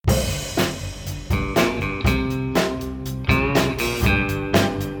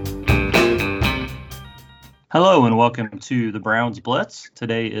Hello and welcome to the Browns Blitz.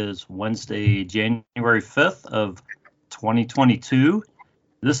 Today is Wednesday, January 5th of 2022.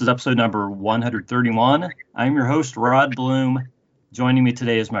 This is episode number 131. I'm your host, Rod Bloom. Joining me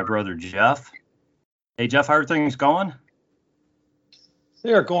today is my brother, Jeff. Hey, Jeff, how are things going?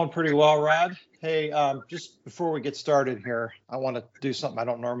 They are going pretty well, Rod. Hey, just before we get started here, I want to do something I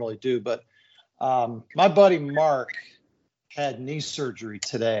don't normally do, but my buddy Mark had knee surgery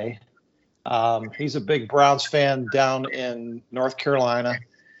today. He's a big Browns fan down in North Carolina,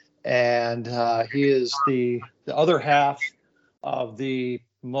 and he is the other half of the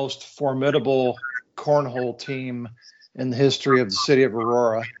most formidable cornhole team in the history of the city of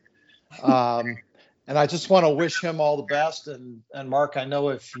Aurora. And I just want to wish him all the best. And Mark, I know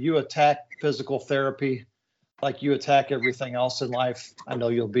if you attack physical therapy like you attack everything else in life, I know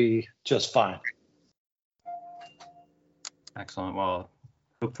you'll be just fine. Excellent. Well,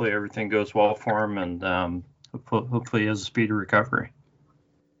 hopefully everything goes well for him, and hopefully he has a speedy recovery.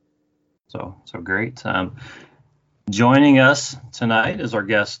 So great. Joining us tonight is our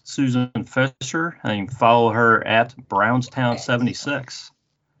guest, Susan Fisher, and you can follow her at Brownstown76.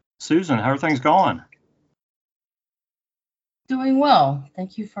 Susan, how are things going? Doing well.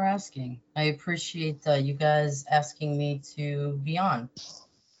 Thank you for asking. I appreciate you guys asking me to be on.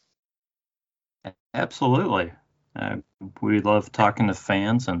 Absolutely. We love talking to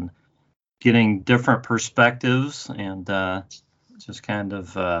fans and getting different perspectives and just kind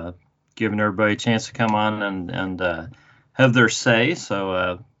of giving everybody a chance to come on and have their say.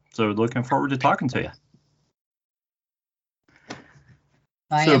 So looking forward to talking to you.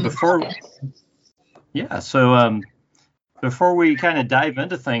 Before we kind of dive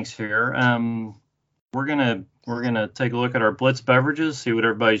into things here, we're gonna take a look at our Blitz beverages, see what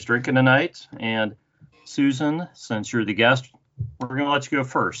everybody's drinking tonight. And Susan, since you're the guest, we're gonna let you go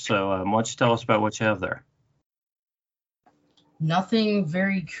first. So why don't you tell us about what you have there? Nothing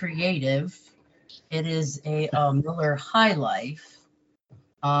very creative. It is a Miller High Life.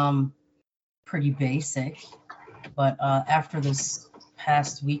 Pretty basic, but after this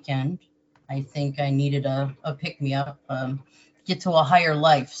past weekend, I think I needed a pick-me-up, get to a higher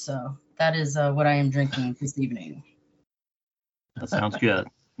life. So that is what I am drinking this evening. That sounds good.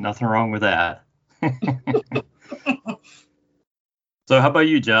 Nothing wrong with that. So how about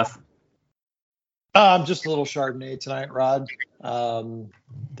you, Jeff? Just a little Chardonnay tonight, Rod.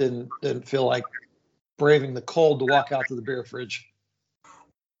 Didn't feel like braving the cold to walk out to the beer fridge.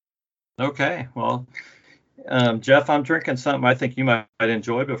 Okay, well, Jeff, I'm drinking something I think you might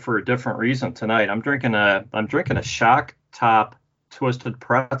enjoy, but for a different reason tonight. I'm drinking a shock top twisted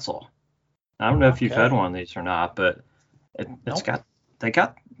pretzel. I don't know if you've had one of these or not, but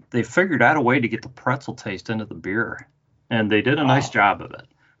they figured out a way to get the pretzel taste into the beer, and they did a nice job of it.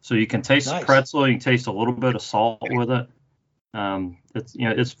 So you can taste the pretzel, you can taste a little bit of salt with it. It's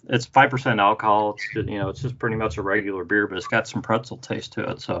 5% alcohol. It's just pretty much a regular beer, but it's got some pretzel taste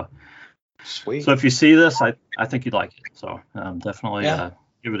to it. So sweet. So if you see this, I think you'd like it. So definitely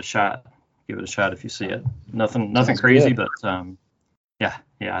give it a shot. Give it a shot if you see it. Nothing crazy, good. But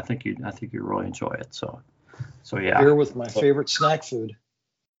I think you really enjoy it. So yeah. Beer with my favorite snack food.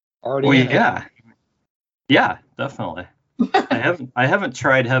 Already. Yeah, definitely. I haven't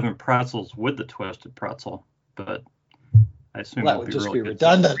tried having pretzels with the twisted pretzel, but I assume that it would be just really be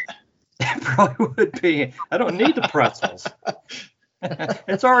redundant. It probably would be. I don't need the pretzels.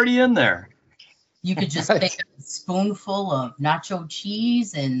 It's already in there. You could just take a spoonful of nacho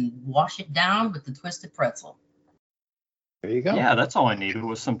cheese and wash it down with the twisted pretzel. There you go. Yeah, that's all I needed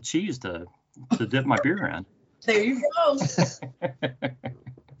was some cheese to dip my beer in. There you go.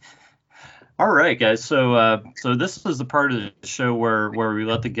 All right, guys. So this is the part of the show where we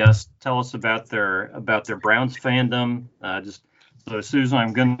let the guests tell us about their Browns fandom. So Susan,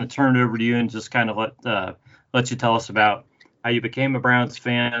 I'm going to turn it over to you and just kind of let you tell us about how you became a Browns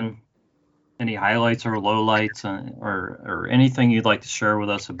fan, any highlights or lowlights, or anything you'd like to share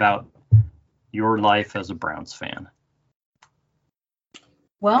with us about your life as a Browns fan.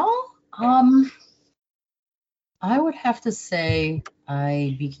 Well, I would have to say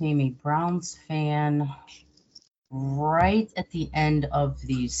I became a Browns fan right at the end of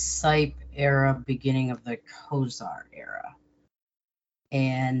the Sipe era, beginning of the Kozar era.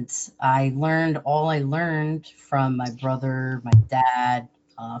 And I learned all I learned from my brother, my dad,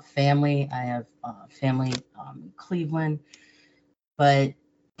 family. I have family in Cleveland. But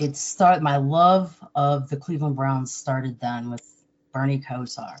my love of the Cleveland Browns started then with Bernie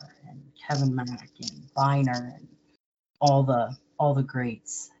Kosar and Kevin Mack and Biner and all the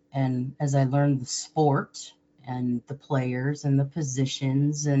greats. And as I learned the sport and the players and the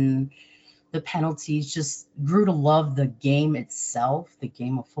positions and the penalties, just grew to love the game itself, the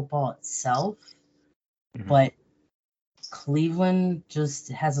game of football itself. Mhm. But Cleveland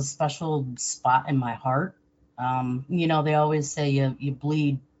just has a special spot in my heart. They always say you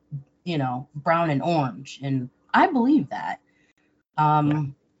bleed, brown and orange, and I believe that.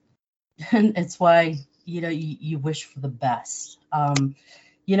 And it's why, you wish for the best.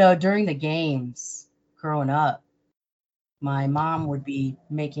 During the games growing up, my mom would be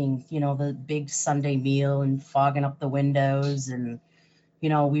making, the big Sunday meal and fogging up the windows, and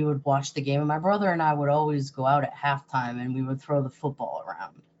we would watch the game, and my brother and I would always go out at halftime and we would throw the football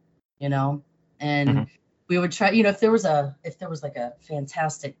around, and Mhm. we would try, if there was like a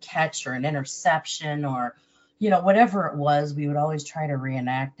fantastic catch or an interception or, whatever it was, we would always try to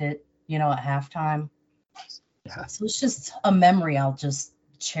reenact it, at halftime. Yeah. So it's just a memory I'll just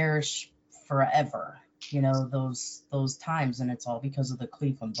cherish forever, those times, and it's all because of the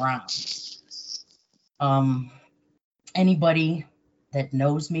Cleveland Browns. Anybody that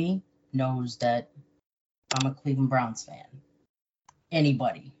knows me knows that I'm a Cleveland Browns fan.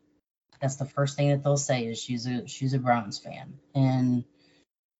 Anybody. That's the first thing that they'll say is she's a Browns fan. And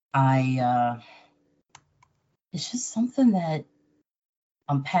it's just something that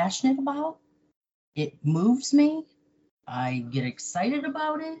I'm passionate about. It moves me. I get excited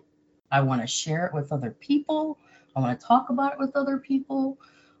about it. I want to share it with other people. I want to talk about it with other people.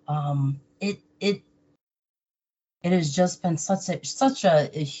 It has just been such a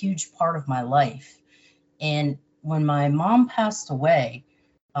huge part of my life. And when my mom passed away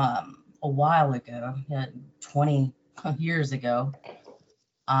a while ago, 20 years ago,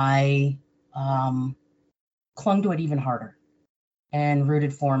 I clung to it even harder and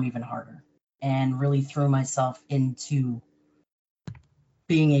rooted for him even harder and really threw myself into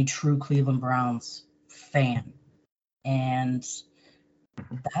being a true Cleveland Browns fan. And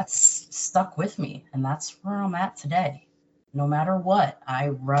that's stuck with me. And that's where I'm at today. No matter what, I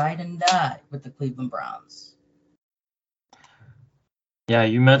ride and die with the Cleveland Browns. Yeah,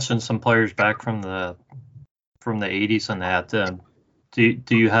 you mentioned some players back from the 80s and that. Do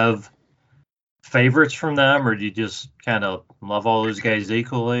you have favorites from them, or do you just kind of love all those guys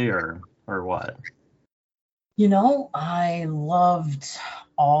equally, or what? I loved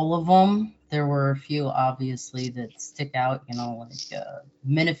all of them. There were a few, obviously, that stick out, like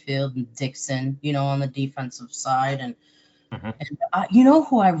Minifield and Dixon, on the defensive side. And, Mhm. and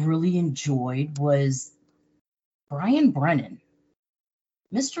who I really enjoyed was Brian Brennan,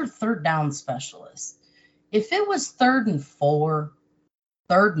 Mr. Third Down Specialist. If it was 3rd and 4,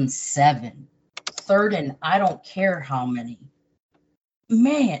 3rd and 7, 3rd and I don't care how many,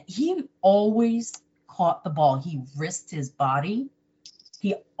 man, he always caught the ball. He risked his body.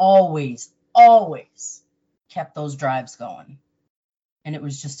 He always kept those drives going. And it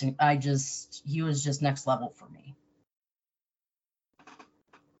was he was just next level for me.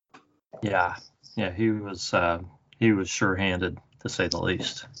 Yeah, he was sure-handed, to say the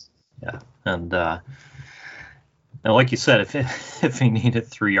least. Yeah, and like you said, if he needed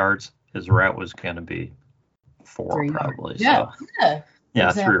 3 yards, his route was going to be 4 3 probably. Yeah, So yeah,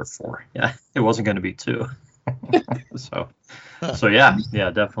 exactly. 3 or 4. Yeah, it wasn't going to be 2. so yeah,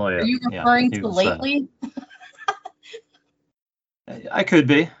 definitely. Are you referring to lately? I could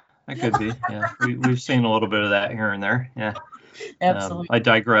be. Yeah, we've seen a little bit of that here and there. Yeah, absolutely. I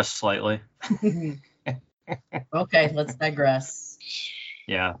digress slightly. Okay, let's digress.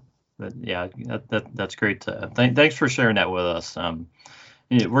 Yeah, but yeah, that's great. Thanks for sharing that with us.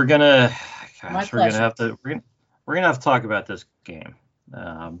 We're gonna have to talk about this game.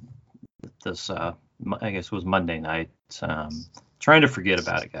 I guess it was Monday night. Trying to forget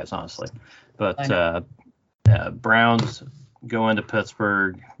about it, guys, honestly. But Browns go into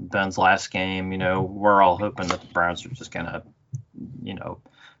Pittsburgh, Ben's last game. We're all hoping that the Browns are just gonna,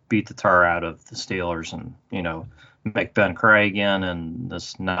 beat the tar out of the Steelers and, make Ben cry again. And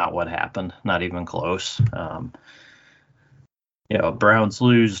that's not what happened. Not even close. Browns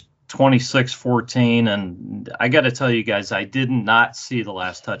lose 26-14. And I got to tell you guys, I did not see the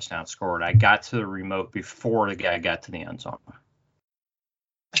last touchdown scored. I got to the remote before the guy got to the end zone.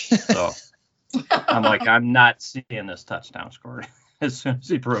 So I'm like, I'm not seeing this touchdown scored. As soon as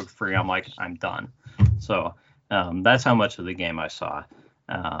he broke free, I'm like, I'm done. So that's how much of the game I saw.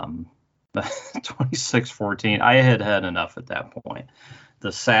 26-14. I had enough at that point.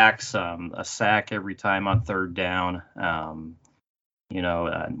 The sacks, a sack every time on 3rd down.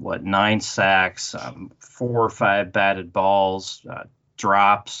 9 sacks, 4 or 5 batted balls,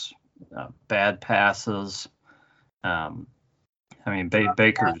 drops, bad passes.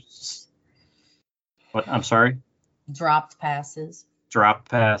 Baker's. What? I'm sorry? Dropped passes. drop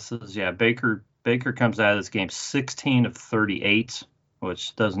passes. Yeah, Baker comes out of this game 16 of 38,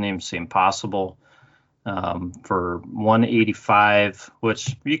 which doesn't even seem possible. For 185,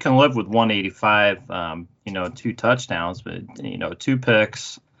 which you can live with 185, 2 touchdowns, but 2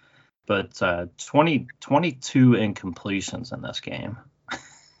 picks, but 22 incompletions in this game.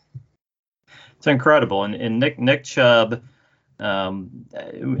 It's incredible. And Nick Chubb,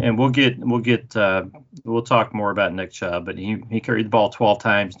 and we'll talk more about Nick Chubb, but he carried the ball 12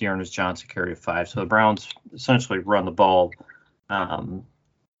 times. Dearness Johnson carried 5. So the Browns essentially run the ball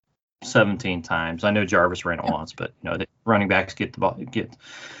 17 times. I know Jarvis ran it once, but the running backs get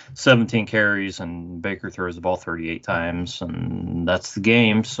 17 carries, and Baker throws the ball 38 times, and that's the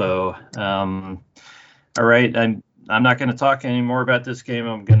game. So, all right, I'm not going to talk anymore about this game.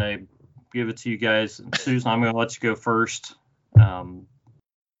 I'm going to give it to you guys. Susan, I'm going to let you go first.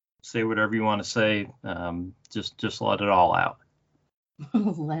 Say whatever you want to say. Just let it all out.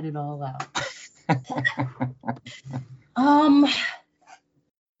 Let it all out.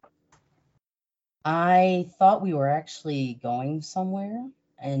 I thought we were actually going somewhere,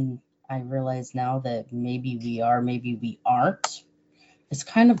 and I realize now that maybe we are, maybe we aren't. It's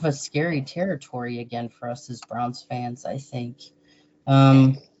kind of a scary territory again for us as Browns fans, I think.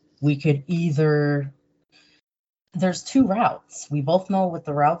 We could either... There's 2 routes. We both know what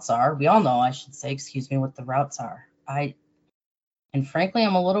the routes are. We all know, I should say, what the routes are. And frankly,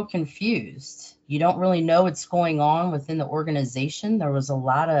 I'm a little confused. You don't really know what's going on within the organization. There was a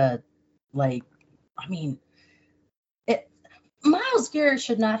lot of, Myles Garrett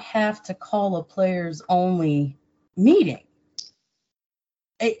should not have to call a players only meeting.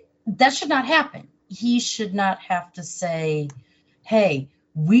 That should not happen. He should not have to say, hey,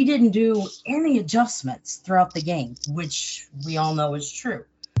 we didn't do any adjustments throughout the game, which we all know is true.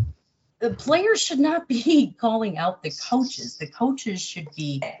 The players should not be calling out the coaches. The coaches should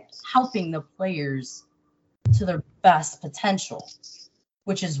be helping the players to their best potential,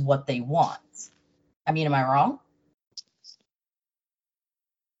 which is what they want. I mean, am I wrong?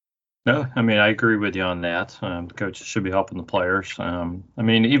 No, I agree with you on that. The coaches should be helping the players.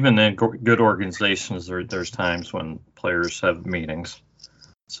 Even in good organizations, there's times when players have meetings.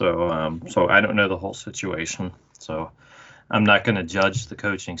 So I don't know the whole situation. So I'm not going to judge the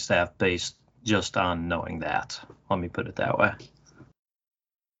coaching staff based just on knowing that. Let me put it that way.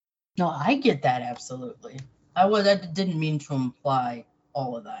 No, I get that absolutely. I didn't mean to imply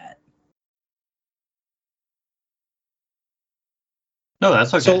all of that. No,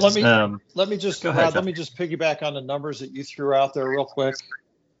 that's okay. So let me just go ahead, let me just piggyback on the numbers that you threw out there real quick.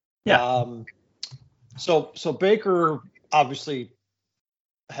 Yeah. So Baker obviously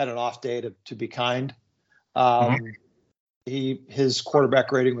had an off day, to be kind. His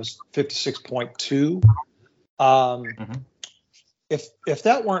quarterback rating was 56.2. If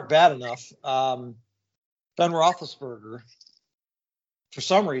that weren't bad enough, Ben Roethlisberger, for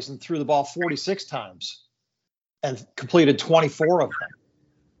some reason, threw the ball 46 times and completed 24 of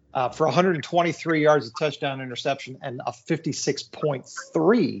them for 123 yards, a touchdown, interception, and a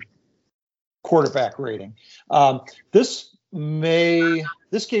 56.3 quarterback rating. This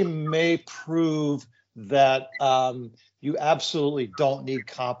game may prove that you absolutely don't need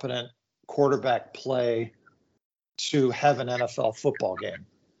competent quarterback play to have an NFL football game.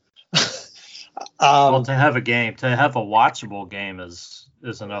 To have a watchable game is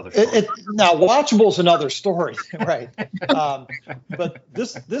another story. Now, watchable is another story, right? But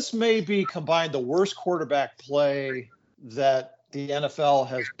this may be combined the worst quarterback play that the NFL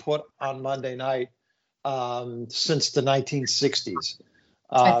has put on Monday night since the 1960s.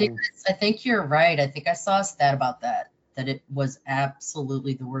 I think you're right. I think I saw a stat about that it was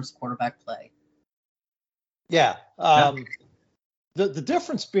absolutely the worst quarterback play. Yeah. The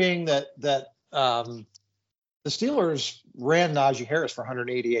difference being that the Steelers ran Najee Harris for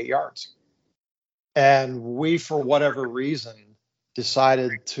 188 yards. And we, for whatever reason,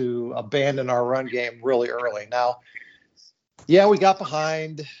 decided to abandon our run game really early. Now, yeah, we got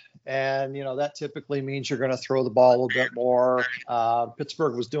behind, and, that typically means you're going to throw the ball a little bit more.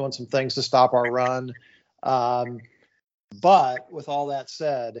 Pittsburgh was doing some things to stop our run. But with all that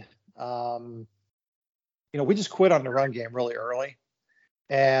said, we just quit on the run game really early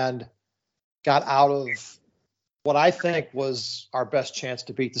and got out of what I think was our best chance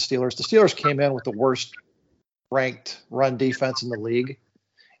to beat the Steelers. The Steelers came in with the worst ranked run defense in the league,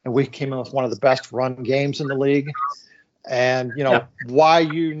 and we came in with one of the best run games in the league. And, why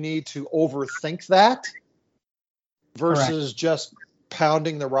you need to overthink that versus just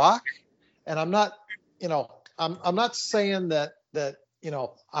pounding the rock. And I'm not, I'm not saying that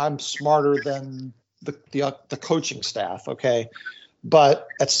I'm smarter than the coaching staff. Okay. But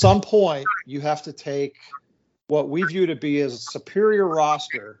at some point, you have to take what we view to be as a superior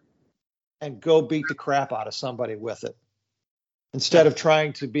roster and go beat the crap out of somebody with it, instead of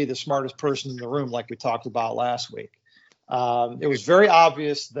trying to be the smartest person in the room like we talked about last week. It was very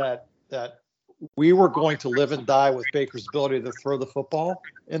obvious that we were going to live and die with Baker's ability to throw the football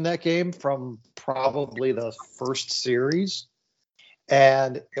in that game from probably the first series,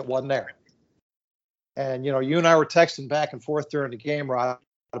 and it wasn't there. And, you and I were texting back and forth during the game, Rod,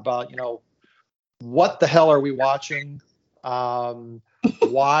 about, what the hell are we watching?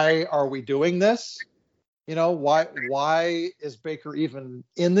 Why are we doing this? Why is Baker even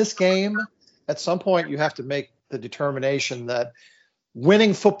in this game? At some point, you have to make the determination that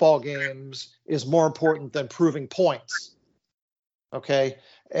winning football games is more important than proving points. Okay.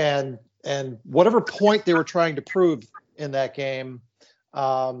 And whatever point they were trying to prove in that game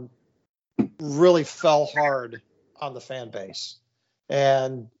really fell hard on the fan base.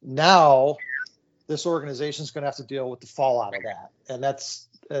 And now this organization is going to have to deal with the fallout of that. And that's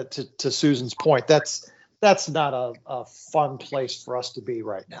to Susan's point. That's not a fun place for us to be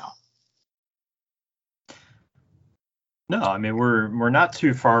right now. No, I mean, we're not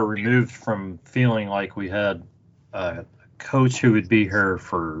too far removed from feeling like we had a coach who would be here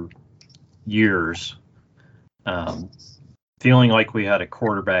for years, feeling like we had a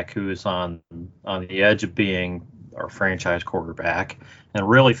quarterback who is on the edge of being our franchise quarterback, and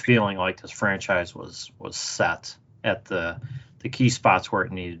really feeling like this franchise was set at the key spots where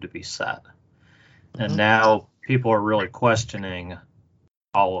it needed to be set. And now people are really questioning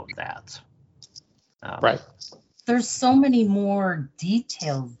all of that. Right. There's so many more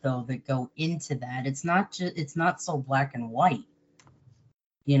details though that go into that. It's not so black and white,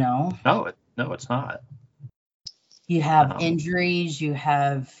 No, it's not. You have injuries, you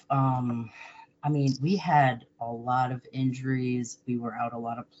have we had a lot of injuries. We were out a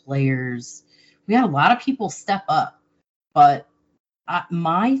lot of players. We had a lot of people step up. But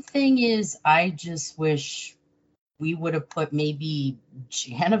my thing is, I just wish we would have put maybe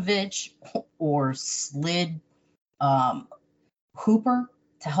Janovich or slid Hooper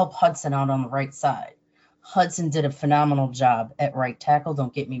to help Hudson out on the right side. Hudson did a phenomenal job at right tackle,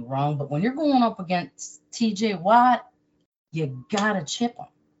 don't get me wrong, but when you're going up against TJ Watt, you gotta chip him.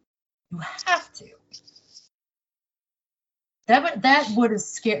 You have to.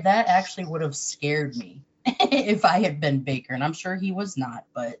 That actually would have scared me if I had been Baker, and I'm sure he was not,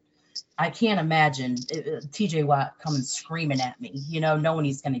 but I can't imagine TJ Watt coming screaming at me, knowing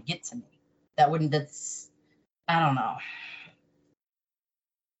he's going to get to me. I don't know.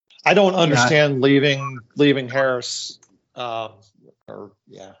 I don't understand leaving Harris,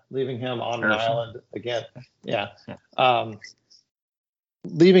 leaving him on an island again. Yeah.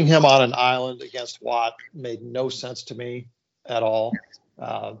 Leaving him on an island against Watt made no sense to me at all.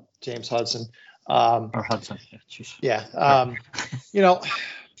 James Hudson. Or Hudson. Yeah.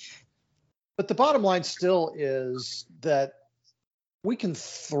 But the bottom line still is that we can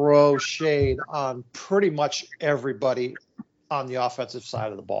throw shade on pretty much everybody on the offensive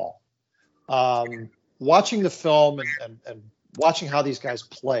side of the ball. Watching the film and watching how these guys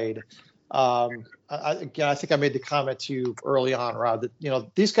played, I think I made the comment to you early on, Rod, that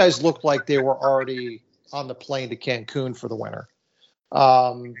these guys looked like they were already on the plane to Cancun for the winter.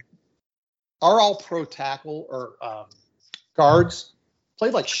 Our all-pro tackle or guards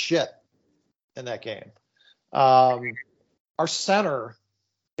played like shit in that game. Our center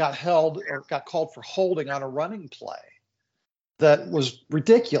got called for holding on a running play that was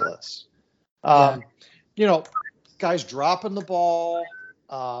ridiculous. Guys dropping the ball.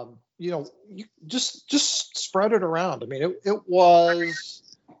 You just spread it around. I mean, it was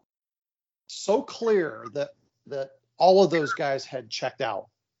so clear that all of those guys had checked out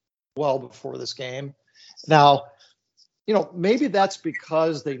well before this game. Now, maybe that's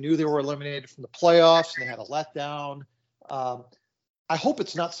because they knew they were eliminated from the playoffs and they had a letdown. I hope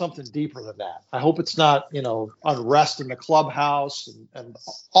it's not something deeper than that. I hope it's not, unrest in the clubhouse and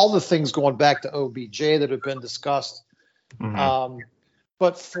all the things going back to OBJ that have been discussed.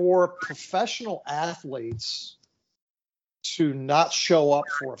 But for professional athletes to not show up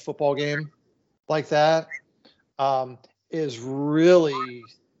for a football game like that is really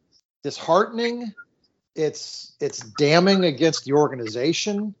disheartening. It's damning against the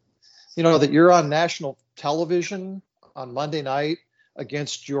organization. That you're on national television on Monday night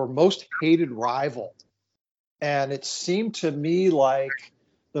against your most hated rival. And it seemed to me like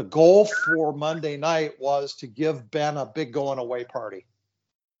the goal for Monday night was to give Ben a big going away party.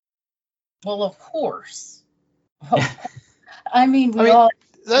 Well, of course. That's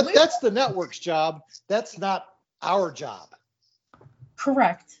the network's job. That's not our job.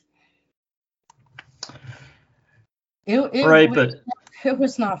 Correct. Right, but it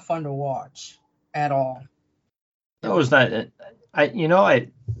was not fun to watch at all. that was not.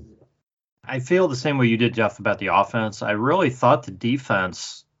 I feel the same way you did, Jeff, about the offense. I really thought the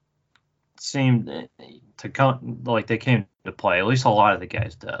defense seemed to come like they came to play. At least a lot of the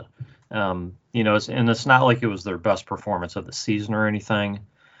guys did. And it's not like it was their best performance of the season or anything.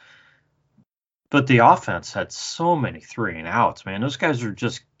 But the offense had so many 3-and-outs, man. Those guys are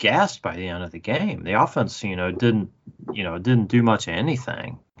just gassed by the end of the game. The offense, didn't do much of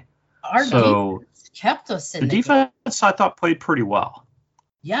anything. Our defense kept us in the defense. I thought played pretty well.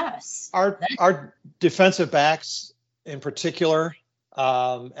 Yes. Our defensive backs in particular,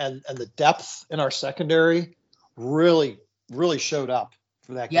 and the depth in our secondary really showed up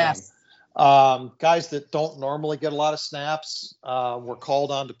for that game. Yes. Guys that don't normally get a lot of snaps were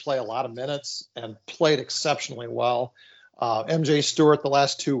called on to play a lot of minutes and played exceptionally well. MJ Stewart the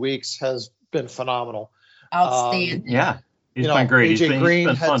last 2 weeks has been phenomenal. Outstanding. Yeah, he's been great. AJ Green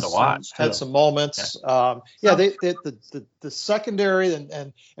he's been fun to watch. Had some moments. Yeah, the secondary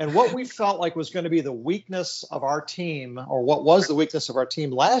and what we felt like was going to be the weakness of our team, or what was the weakness of our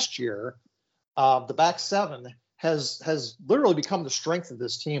team last year, the back seven has literally become the strength of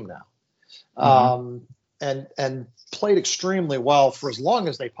this team now. And played extremely well for as long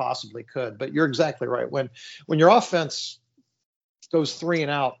as they possibly could. But you're exactly right. When your offense goes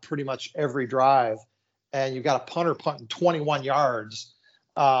 3-and-out pretty much every drive, and you've got a punter punting 21 yards,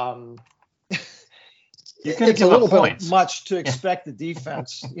 it's a little bit much to expect the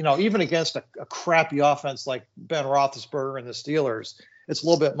defense. Even against a crappy offense like Ben Roethlisberger and the Steelers, it's a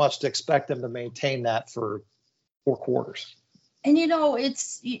little bit much to expect them to maintain that for 4 quarters. And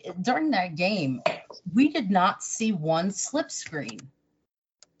it's during that game, we did not see one slip screen,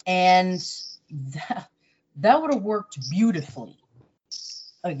 and that would have worked beautifully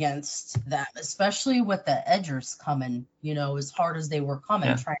against that, especially with the edgers coming, as hard as they were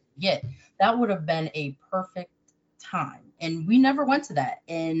coming, trying to get. That would have been a perfect time, and we never went to that,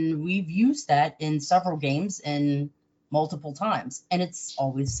 and we've used that in several games and multiple times, and it's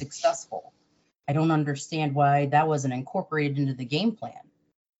always successful. I don't understand why that wasn't incorporated into the game plan.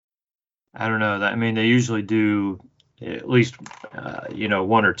 I don't know. They usually do at least,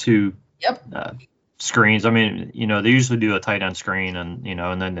 1 or 2 screens. They usually do a tight end screen,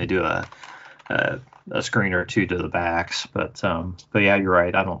 and then they do a screen or 2 to the backs. But yeah, you're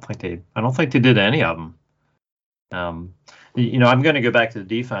right. I don't think they did any of them. I'm going to go back to the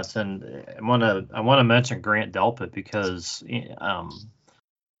defense, and I want to mention Grant Delpit because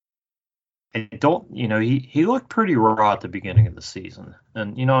I don't, he looked pretty raw at the beginning of the season,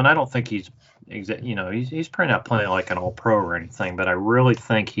 and I don't think he's probably not playing like an all-pro or anything, but I really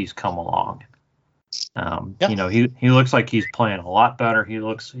think he's come along. He looks like he's playing a lot better. He's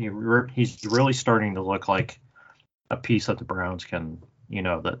really starting to look like a piece that the Browns can,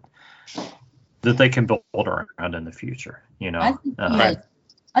 that they can build around in the future. I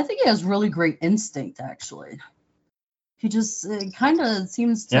think he has really great instinct, actually. He just kind of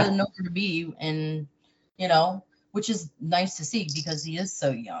seems to know where to be, and which is nice to see because he is so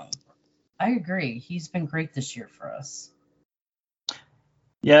young. I agree. He's been great this year for us.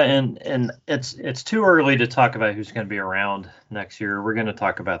 Yeah, and it's too early to talk about who's going to be around next year. We're going to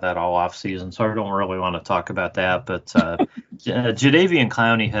talk about that all off season, so I don't really want to talk about that. But Jadeveon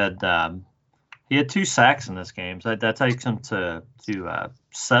Clowney had 2 sacks in this game, so that takes him to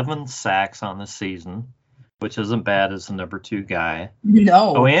 7 sacks on the season, which isn't bad as the number 2 guy.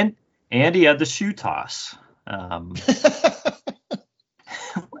 No. Oh, and he had the shoe toss.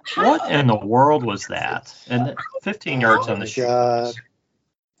 What in the world was that? And 15 yards on the shoe toss.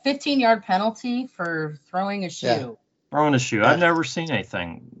 15-yard penalty for throwing a shoe. Yeah. Throwing a shoe. I've never seen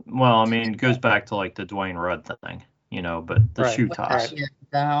anything. Well, it goes back to like the Dwayne Rudd thing, but the shoe toss. Yeah,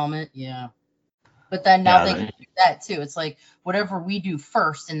 the helmet, yeah. But then now they can do that too. It's like whatever we do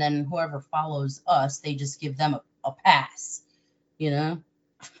first, and then whoever follows us, they just give them a pass, Yeah.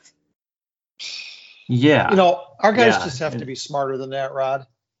 Our guys just have to be smarter than that, Rod.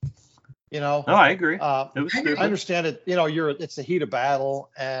 No, I agree. I understand it. It's the heat of battle,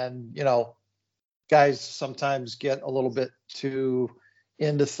 and guys sometimes get a little bit too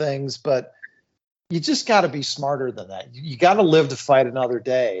into things, but you just got to be smarter than that. You got to live to fight another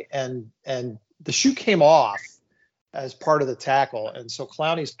day, and the shoe came off as part of the tackle, and so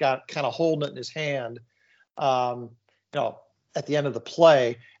Clowney's got kind of holding it in his hand, at the end of the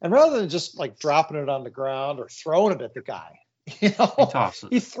play, and rather than just like dropping it on the ground or throwing it at the guy. He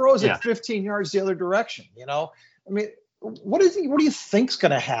throws it 15 yards the other direction. What do you think's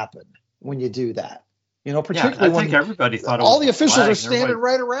going to happen when you do that? You know, Yeah, particularly I think when everybody thought it all was the a officials flag. are And standing everybody,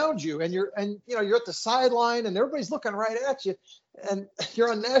 right around you, and you're at the sideline, and everybody's looking right at you, and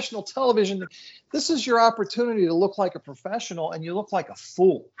you're on national television. This is your opportunity to look like a professional, and you look like a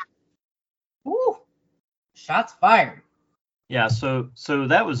fool. Woo! Shots fired. yeah, so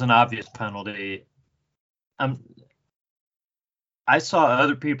that was an obvious penalty. I saw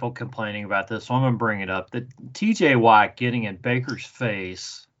other people complaining about this, so I'm going to bring it up. That TJ Watt getting in Baker's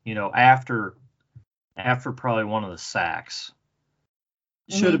face, after probably one of the sacks,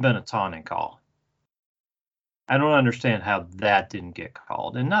 should have been a taunting call. I don't understand how that didn't get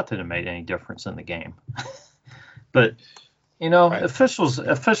called, and not that it made any difference in the game. But Right.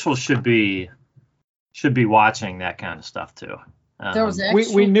 officials should be watching that kind of stuff too. There was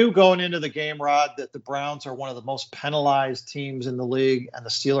We knew going into the game, Rod, that the Browns are one of the most penalized teams in the league, and the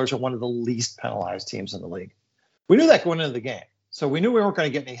Steelers are one of the least penalized teams in the league. We knew that going into the game, so we knew we weren't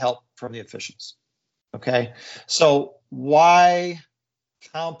going to get any help from the officials. Okay, so why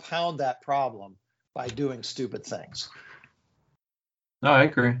compound that problem by doing stupid things? No, I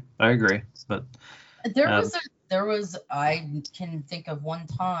agree. But there was I can think of one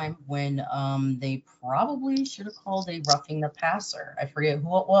time when they probably should have called a roughing the passer. I forget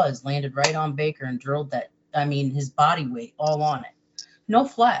who it was, landed right on Baker and drilled his body weight all on it. No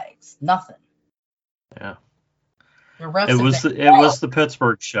flags, nothing. Yeah. The refs it was the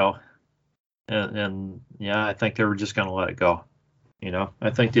Pittsburgh show. And yeah, I think they were just going to let it go. I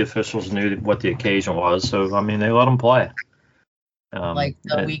think the officials knew what the occasion was, so I mean they let them play. Like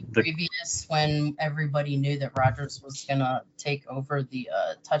the week previous, when everybody knew that Rodgers was going to take over the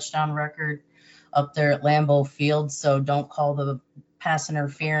touchdown record up there at Lambeau Field, so don't call the pass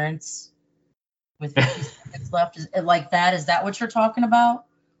interference with 50 seconds left. Is that what you're talking about?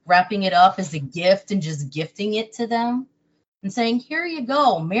 Wrapping it up as a gift and just gifting it to them and saying, here you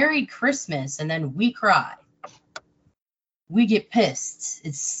go, Merry Christmas, and then we cry. We get pissed.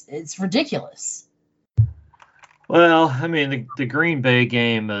 It's ridiculous. Well, I mean, the Green Bay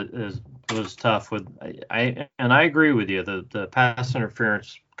game was tough. I agree with you. The pass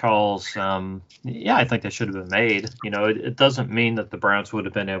interference calls, I think they should have been made. It doesn't mean that the Browns would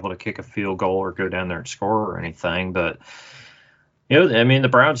have been able to kick a field goal or go down there and score or anything. But I mean, the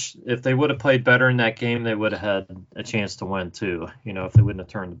Browns, if they would have played better in that game, they would have had a chance to win too. If they wouldn't have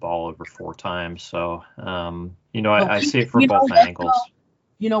turned the ball over 4 times. So, I see it from both angles.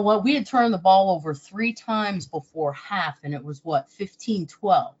 You know what? We had turned the ball over 3 times before half, and it was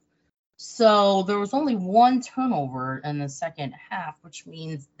 15-12. So there was only 1 turnover in the second half, which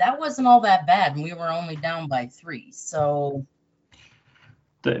means that wasn't all that bad, and we were only down by 3. So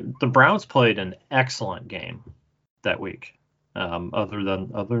the Browns played an excellent game that week, other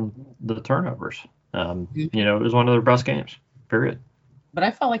than the turnovers. It was one of their best games. Period. But I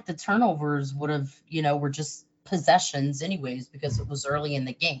felt like the turnovers would have, were just possessions anyways, because it was early in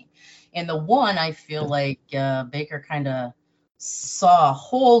the game. And the one, I feel like Baker kind of saw a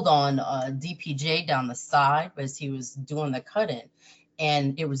hold on DPJ down the side as he was doing the cut in,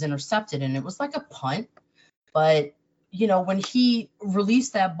 and it was intercepted, and it was like a punt. But when he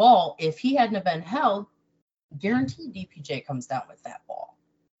released that ball, if he hadn't have been held, guaranteed DPJ comes down with that ball.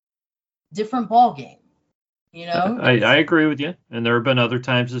 Different ball game. I agree with you, and there have been other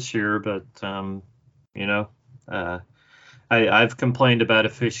times this year, but I've complained about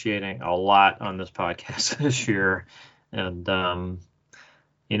officiating a lot on this podcast this year, and I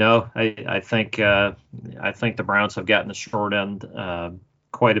think the Browns have gotten the short end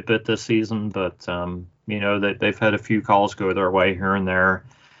quite a bit this season, but that they've had a few calls go their way here and there.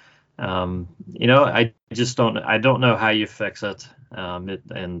 I just don't know how you fix it.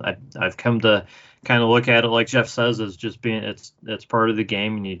 And I've come to kind of look at it like Jeff says, as just being it's part of the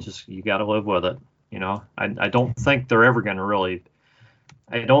game, and you got to live with it. I don't think they're ever going to really.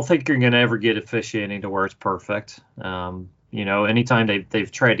 I don't think you're going to ever get officiating to where it's perfect. Anytime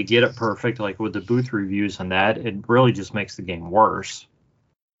they've tried to get it perfect, like with the booth reviews and that, it really just makes the game worse.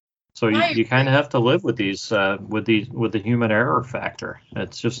 So you kind of have to live with these with the human error factor.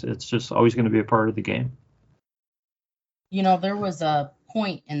 It's just always going to be a part of the game. There was a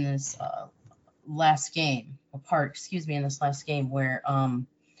point in this last game, where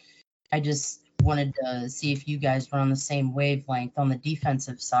I just wanted to see if you guys were on the same wavelength. On the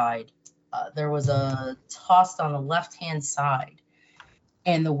defensive side, there was a toss on the left-hand side,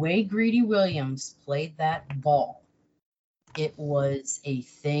 and the way Greedy Williams played that ball, it was a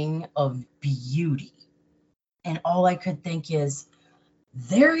thing of beauty. And all I could think is,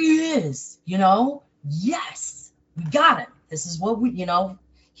 there he is, yes, we got him. This is what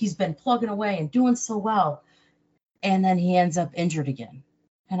he's been plugging away and doing so well. And then he ends up injured again.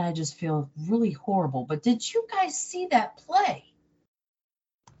 and I just feel really horrible. But did you guys see that play?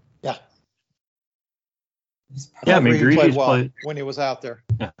 Yeah. Yeah, I mean, Greedy Gready's played when he was out there.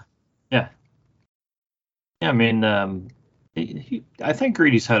 Yeah. I mean, I think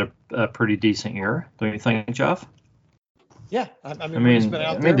Gready's had a pretty decent year. Don't you think, Jeff? Yeah, I mean, when he's been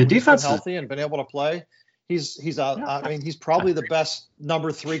out there, the when defense he's been healthy and been able to play, he's out. Yeah. I mean, he's probably the best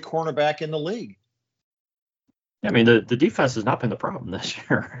number 3 cornerback in the league. I mean, the defense has not been the problem this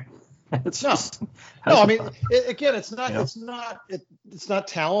year. No, I mean, again, it's not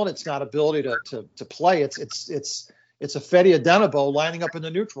talent, it's not ability to play. It's a Fede Adenabo lining up in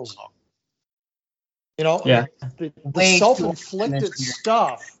the neutral zone. Yeah. I mean, the self-inflicted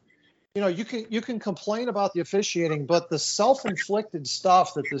stuff. You can complain about the officiating, but the self-inflicted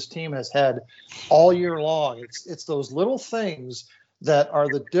stuff that this team has had all year long, it's those little things that are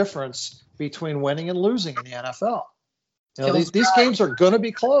the difference between winning and losing in the NFL. These games are going to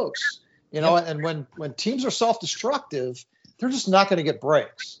be close. And when teams are self-destructive, they're just not going to get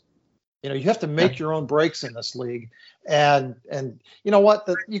breaks. You have to make your own breaks in this league. And you know what?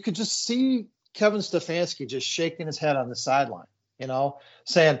 You could just see Kevin Stefanski just shaking his head on the sideline,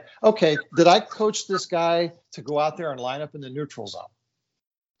 saying, okay, did I coach this guy to go out there and line up in the neutral zone?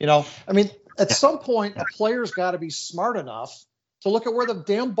 I mean, at some point, a player's got to be smart enough to look at where the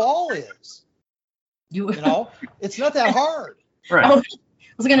damn ball is. It's not that hard. Right. I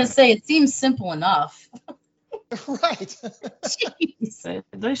was going to say, it seems simple enough. Right.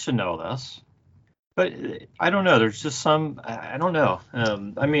 They should know this. But I don't know. There's just I don't know.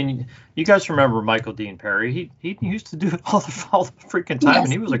 I mean, you guys remember Michael Dean Perry? He used to do it all the freaking time, Yes.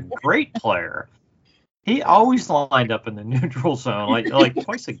 and he was a great player. He always lined up in the neutral zone, like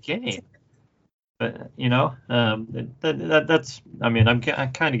twice a game. But that's. I mean, I'm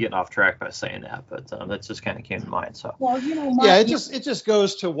kind of getting off track by saying that, but that just kind of came to mind. So. Well, it just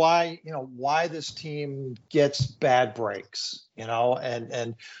goes to why this team gets bad breaks.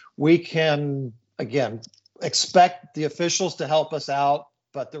 And we can, again, expect the officials to help us out,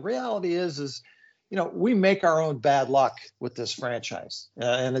 but the reality is we make our own bad luck with this franchise,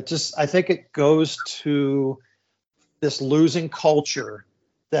 and I think it goes to this losing culture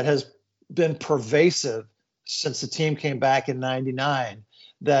that has been pervasive since the team came back in '99.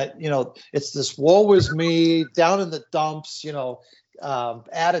 That it's this woe is me, down in the dumps,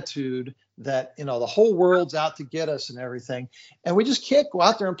 attitude that the whole world's out to get us and everything, and we just can't go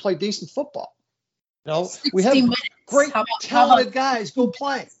out there and play decent football. We have great, talented guys. Go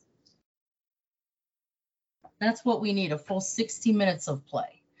play. That's what we need, a full 60 minutes of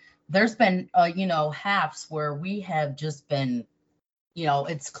play. There's been, halves where we have just been,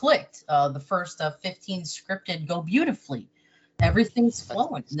 it's clicked. The first 15 scripted go beautifully. Everything's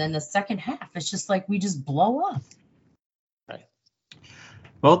flowing. And then the second half, it's just like we just blow up. Right.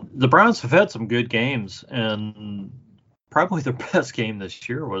 Well, the Browns have had some good games, and probably their best game this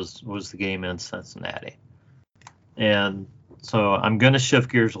year was the game in Cincinnati. And so I'm going to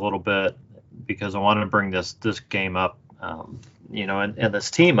shift gears a little bit because I wanted to bring this game up, and this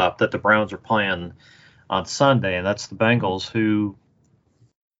team up that the Browns are playing on Sunday, and that's the Bengals who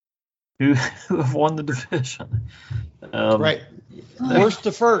have won the division. Right. Worst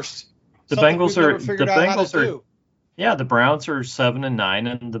to first. The Bengals are yeah, the Browns are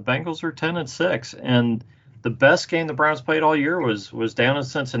 7-9 and the Bengals are 10-6, and the best game the Browns played all year was down in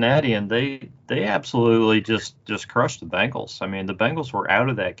Cincinnati, and they absolutely just crushed the Bengals. I mean, the Bengals were out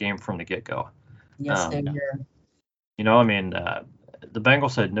of that game from the get-go. Yes, they were. The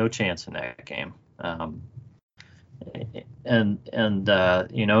Bengals had no chance in that game. The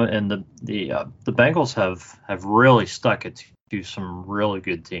Bengals have really stuck it to some really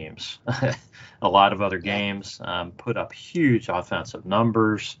good teams. A lot of other games put up huge offensive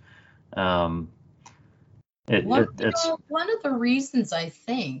numbers. One of the reasons I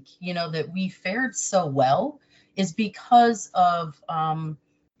think, that we fared so well is because of,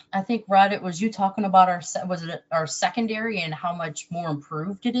 I think, Rod, it was you talking about our secondary and how much more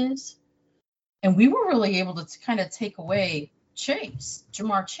improved it is. And we were really able to kind of take away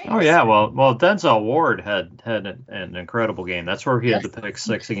Jamar Chase. Oh yeah, well, Denzel Ward had an incredible game. That's where he had the pick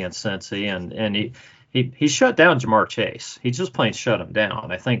six against Cincy, and he shut down Jamar Chase. He just plain shut him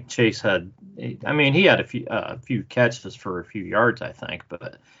down. I think Chase had he had a few catches for a few yards, I think,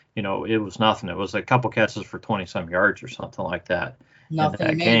 but it was nothing. It was a couple catches for 20-some yards or something like that. Nothing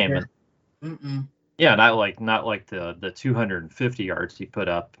in that major. Game. Yeah, not like the 250 yards he put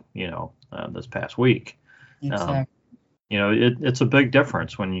up, this past week. Exactly. It's a big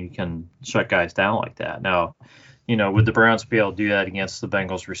difference when you can shut guys down like that. Now, would the Browns be able to do that against the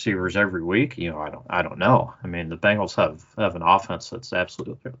Bengals receivers every week? I don't know. I mean, the Bengals have an offense that's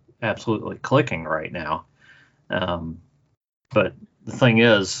absolutely clicking right now. But the thing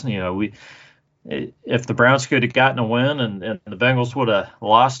is, if the Browns could have gotten a win and the Bengals would have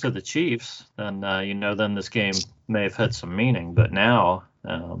lost to the Chiefs, then then this game may have had some meaning. But now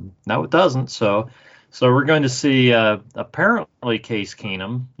it doesn't. So we're going to see apparently Case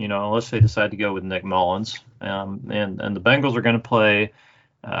Keenum, unless they decide to go with Nick Mullins, and the Bengals are going to play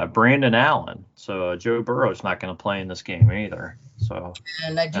Brandon Allen. So Joe Burrow's not going to play in this game either. So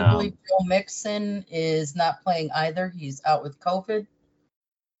and I do believe Joe Mixon is not playing either. He's out with COVID.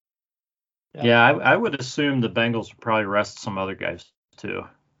 Yeah, I would assume the Bengals would probably rest some other guys too.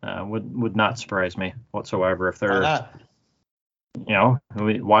 Would not surprise me whatsoever if they're,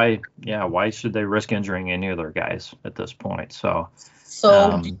 why should they risk injuring any of their guys at this point? So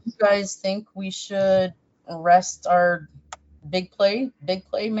do you guys think we should rest our big play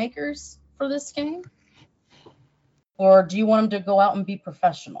makers for this game? Or do you want them to go out and be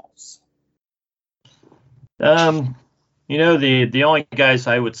professionals? The only guys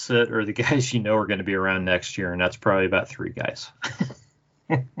I would sit are the guys are going to be around next year, and that's probably about 3 guys.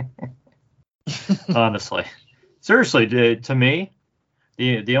 Honestly. Seriously, to me,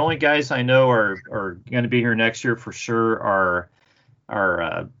 the only guys I know are going to be here next year for sure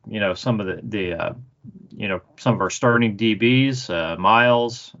are some of some of our starting DBs,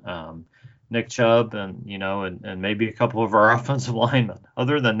 Miles, Nick Chubb, and maybe a couple of our offensive linemen.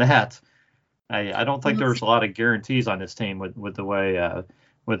 Other than that, I don't think there's a lot of guarantees on this team with the way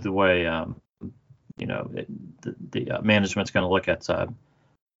the management's going to look at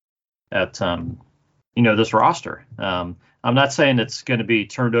this roster. I'm not saying it's going to be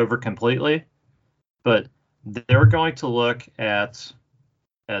turned over completely, but they're going to look at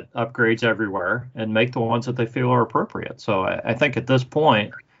upgrades everywhere and make the ones that they feel are appropriate. So I think at this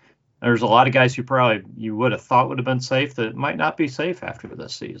point, there's a lot of guys you would have thought would have been safe that might not be safe after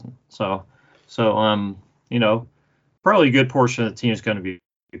this season. So probably a good portion of the team is going to be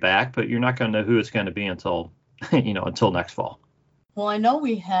back, but you're not going to know who it's going to be until next fall. Well, I know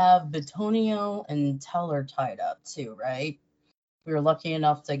we have Bitonio and Teller tied up too, right? We were lucky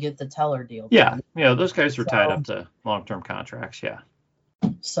enough to get the Teller deal done. Yeah, those guys are tied up to long-term contracts, yeah.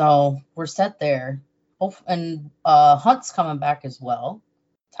 So we're set there. And Hunt's coming back as well,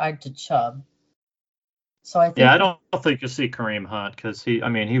 tied to Chubb. So I think. Yeah, I don't think you'll see Kareem Hunt because he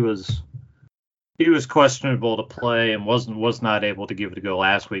was questionable to play and was not able to give it a go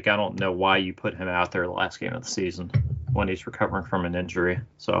last week. I don't know why you put him out there the last game of the season when he's recovering from an injury.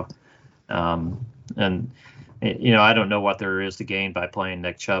 So, I don't know what there is to gain by playing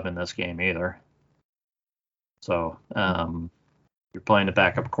Nick Chubb in this game either. So, you're playing a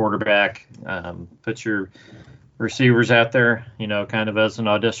backup quarterback. Put your receivers out there, kind of as an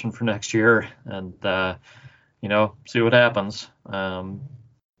audition for next year, and see what happens.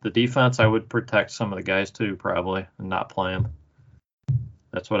 The defense, I would protect some of the guys too, probably, and not play them.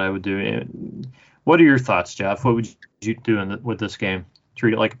 That's what I would do. What are your thoughts, Jeff? What would you do with this game?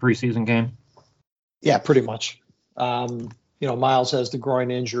 Treat it like a preseason game? Yeah, pretty much. Miles has the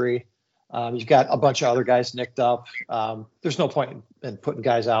groin injury. You've got a bunch of other guys nicked up. There's no point in putting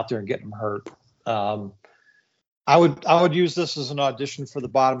guys out there and getting them hurt. I would use this as an audition for the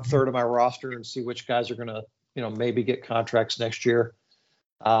bottom third of my roster and see which guys are going to, maybe get contracts next year.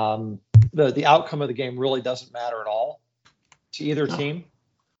 The outcome of the game really doesn't matter at all to either team.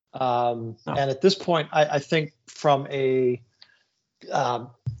 And at this point, I think from a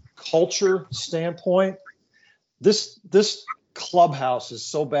culture standpoint, this clubhouse is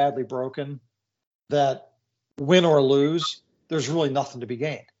so badly broken that win or lose, there's really nothing to be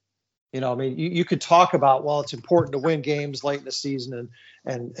gained. You could talk about, well, it's important to win games late in the season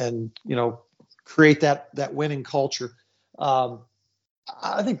and create that winning culture.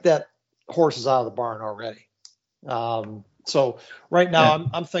 I think that horse is out of the barn already. So right now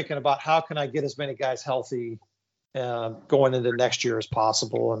I'm thinking about how can I get as many guys healthy going into next year as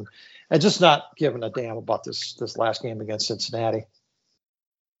possible, and just not giving a damn about this last game against Cincinnati.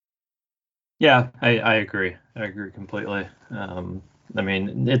 Yeah, I agree. I agree completely.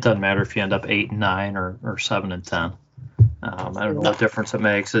 It doesn't matter if you end up 8-9 or 7-10. I don't know what difference it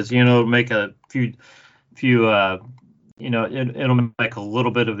makes. It'll make a few. It'll make a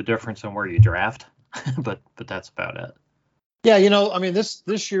little bit of a difference in where you draft, but that's about it. Yeah,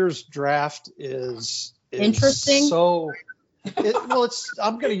 this year's draft is interesting. So,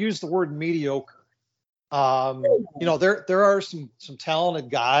 I'm going to use the word mediocre. There are some talented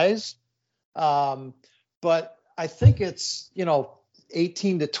guys, but I think it's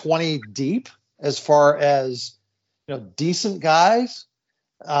 18 to 20 deep as far as decent guys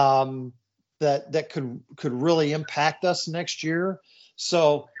that could really impact us next year.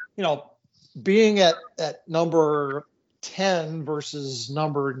 So, being at number 10 versus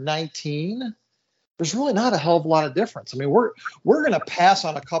number 19, there's really not a hell of a lot of difference. I mean, we're going to pass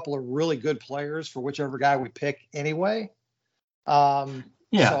on a couple of really good players for whichever guy we pick anyway. So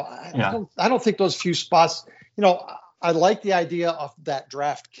I don't think those few spots, I like the idea of that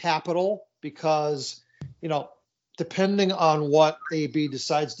draft capital because, depending on what AB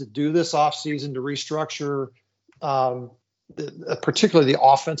decides to do this offseason to restructure, particularly the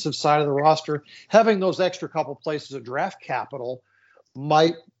offensive side of the roster, having those extra couple places of draft capital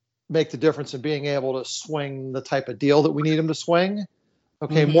might make the difference in being able to swing the type of deal that we need him to swing.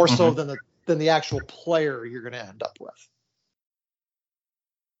 Okay, more so than the actual player you're going to end up with.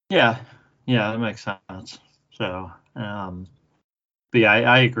 Yeah, that makes sense. So, but yeah,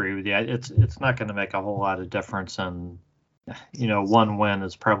 I agree with you. It's not going to make a whole lot of difference, and one win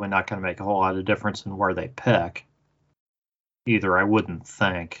is probably not going to make a whole lot of difference in where they pick either. I wouldn't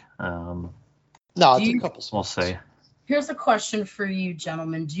think. No, it's a couple. We'll see. Here's a question for you,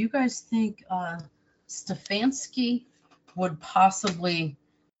 gentlemen. Do you guys think Stefanski would possibly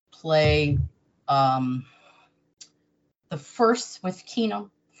play the first with Keenum,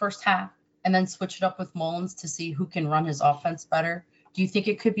 first half, and then switch it up with Mullins to see who can run his offense better? Do you think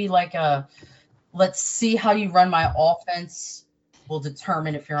it could be like let's see how you run my offense will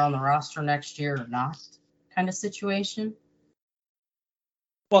determine if you're on the roster next year or not kind of situation?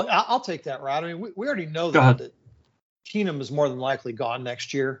 Well, I'll take that route. I mean, we already know that Keenum is more than likely gone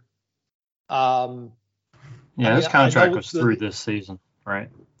next year. His contract was through this season, right?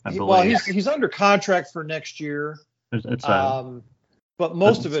 I believe. Well, he's under contract for next year. But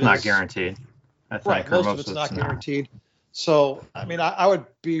most of it is not guaranteed. I think, right, most of it's not guaranteed. So, I mean, I would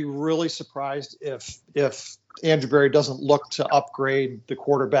be really surprised if Andrew Berry doesn't look to upgrade the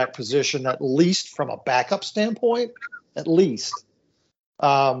quarterback position, at least from a backup standpoint, at least.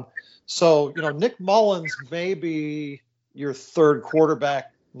 So, Nick Mullins may be your third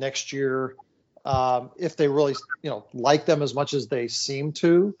quarterback next year if they really, like them as much as they seem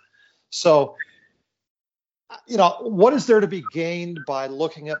to. So, what is there to be gained by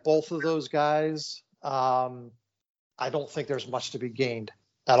looking at both of those guys? I don't think there's much to be gained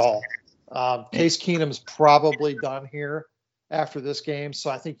at all. Case Keenum's probably done here after this game,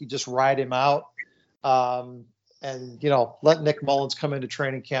 so I think you just ride him out. And let Nick Mullins come into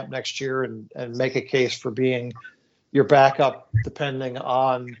training camp next year and make a case for being your backup, depending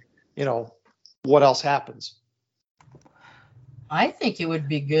on what else happens. I think it would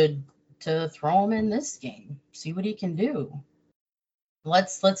be good to throw him in this game, see what he can do.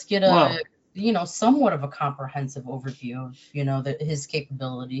 Let's get somewhat of a comprehensive overview of his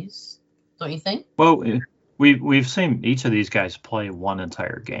capabilities. Don't you think? Well, we've seen each of these guys play one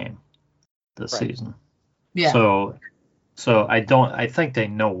entire game this season. Yeah. So I think they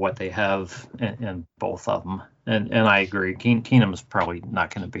know what they have in both of them, and I agree. Keenum is probably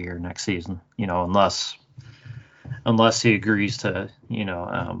not going to be here next season, unless he agrees to,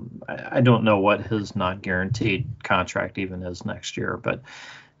 I don't know what his not guaranteed contract even is next year, but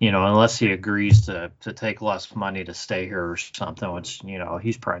unless he agrees to take less money to stay here or something, which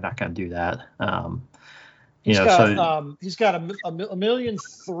he's probably not going to do that. He's got $1.3 million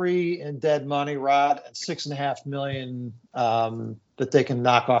in dead money, Rod, and $6.5 million that they can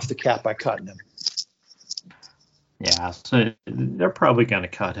knock off the cap by cutting him. Yeah, so they're probably going to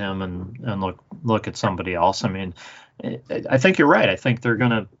cut him and look at somebody else. I mean, I think you're right. I think they're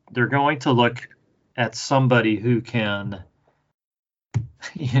going to look at somebody who can,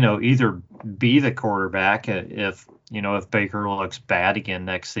 either be the quarterback if Baker looks bad again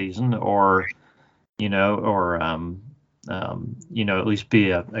next season, or at least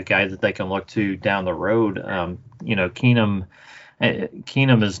be a guy that they can look to down the road. Keenum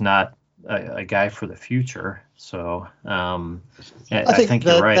is not a guy for the future. So I think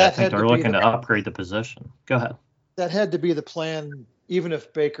you're right. I think they're looking to upgrade the position. Go ahead. That had to be the plan, even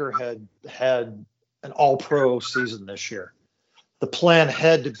if Baker had an all-pro season this year. The plan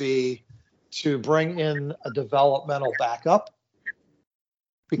had to be to bring in a developmental backup.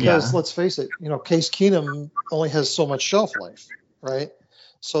 Because let's face it, Case Keenum only has so much shelf life, right?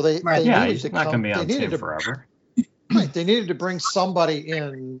 So they he's not going to be on the team forever. Right, they needed to bring somebody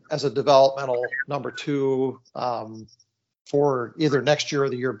in as a developmental number 2 for either next year or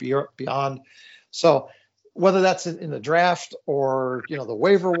the year beyond. So whether that's in the draft or the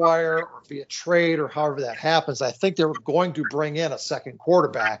waiver wire or via trade or however that happens, I think they're going to bring in a second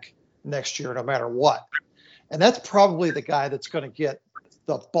quarterback next year, no matter what. And that's probably the guy that's going to get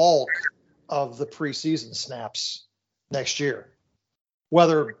the bulk of the preseason snaps next year.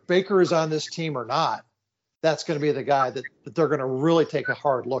 Whether Baker is on this team or not, that's going to be the guy that they're going to really take a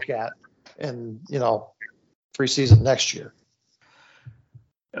hard look at in, preseason next year.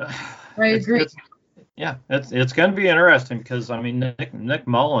 I agree. It's going to be interesting because, I mean, Nick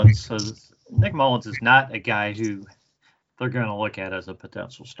Mullins is not a guy who they're going to look at as a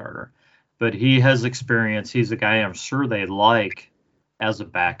potential starter, but he has experience. He's a guy I'm sure they like as a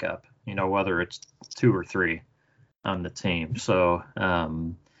backup, whether it's 2 or 3 on the team. So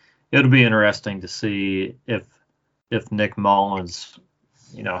it'll be interesting to see if Nick Mullins,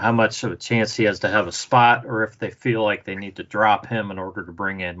 how much of a chance he has to have a spot, or if they feel like they need to drop him in order to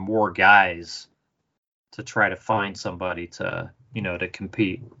bring in more guys to try to find somebody to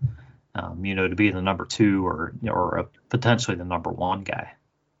compete, to be the number 2 or potentially the number 1 guy.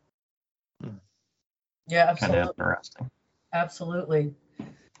 Yeah, absolutely. Kind of interesting. Absolutely.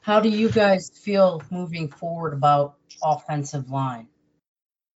 How do you guys feel moving forward about offensive line?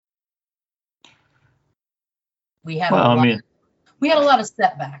 We had a lot of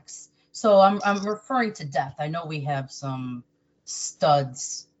setbacks. So I'm referring to depth. I know we have some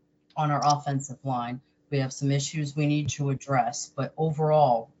studs on our offensive line. We have some issues we need to address, but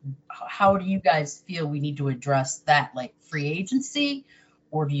overall, how do you guys feel we need to address that, like free agency,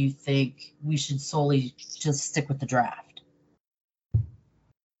 or do you think we should solely just stick with the draft?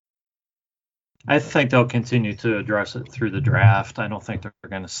 I think they'll continue to address it through the draft. I don't think they're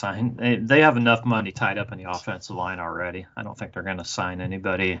going to sign. They have enough money tied up in the offensive line already. I don't think they're going to sign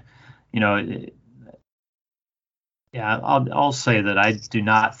anybody. I'll say that I do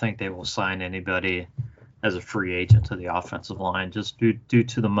not think they will sign anybody as a free agent to the offensive line, just due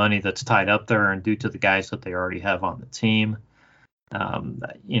to the money that's tied up there and due to the guys that they already have on the team. I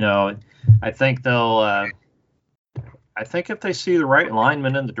think they'll. I think if they see the right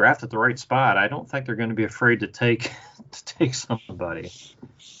lineman in the draft at the right spot, I don't think they're going to be afraid to take somebody.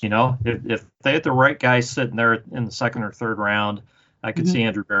 If they had the right guy sitting there in the 2nd or 3rd round, I could see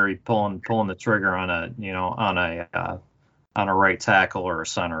Andrew Berry pulling the trigger on a right tackle or a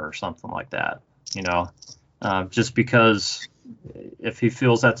center or something like that. Just because if he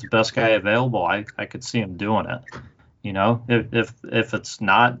feels that's the best guy available, I could see him doing it. If it's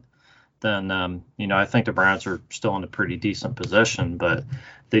not, then I think the Browns are still in a pretty decent position, but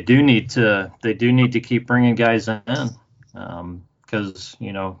they do need to keep bringing guys in because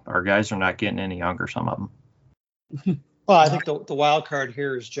our guys are not getting any younger, some of them. Well, I think the wild card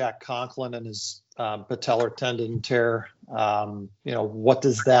here is Jack Conklin and his patellar tendon tear. What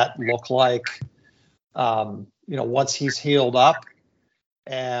does that look like? Once he's healed up,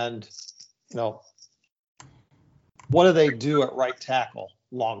 and what do they do at right tackle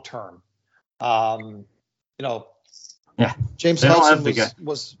long term? James Hudson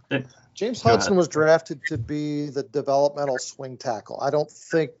was drafted to be the developmental swing tackle. I don't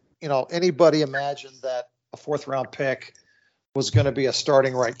think anybody imagined that a 4th round pick was going to be a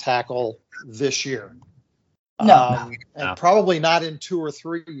starting right tackle this year. And probably not in 2 or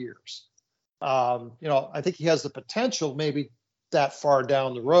 3 years. I think he has the potential maybe that far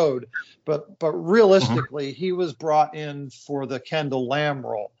down the road, but realistically, he was brought in for the Kendall Lamb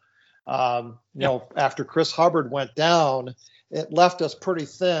role. After Chris Hubbard went down, it left us pretty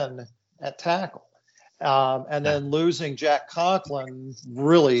thin at tackle. And then losing Jack Conklin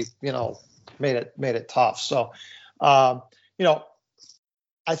really, made it tough. So,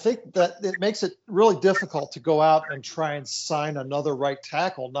 I think that it makes it really difficult to go out and try and sign another right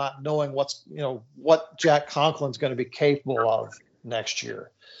tackle, not knowing what Jack Conklin's going to be capable of next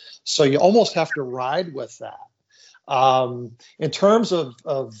year. So you almost have to ride with that. In terms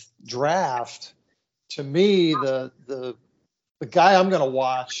of draft, to me, the guy I'm going to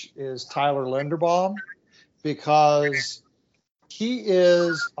watch is Tyler Linderbaum, because he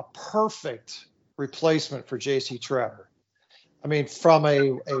is a perfect replacement for J.C. Tretter. I mean, from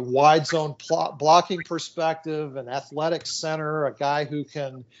a wide zone blocking perspective, an athletic center, a guy who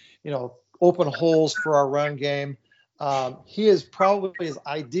can, open holes for our run game. He is probably as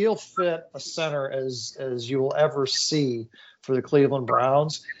ideal fit a center as you will ever see for the Cleveland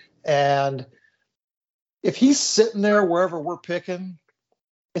Browns. And if he's sitting there wherever we're picking,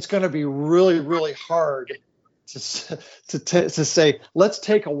 it's going to be really, really hard to say, let's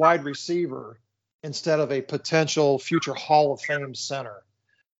take a wide receiver instead of a potential future Hall of Fame center.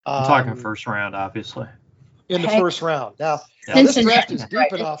 I'm talking 1st round, obviously. In the 1st round. Now this draft is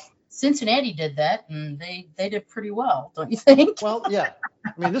deep enough. Cincinnati did that, and they did pretty well, don't you think? Well, yeah.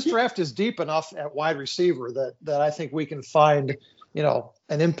 I mean, this draft is deep enough at wide receiver that I think we can find, an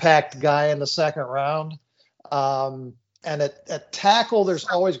impact guy in the 2nd round. And at tackle, there's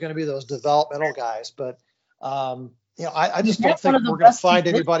always going to be those developmental guys. But, I just We don't have one think of the we're going to best in find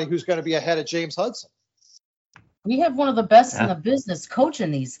business. anybody who's going to be ahead of James Hudson. We have one of the best in Yeah. the business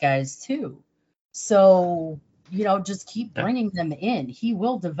coaching these guys too. So, just keep Yeah. bringing them in. He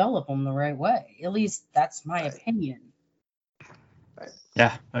will develop them the right way. At least that's my opinion.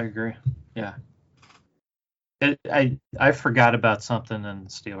 Yeah, I agree. Yeah. I forgot about something in the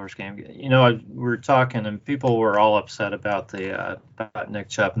Steelers game. We were talking and people were all upset about about Nick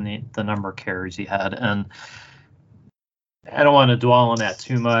Chubb and the number of carries he had, and I don't want to dwell on that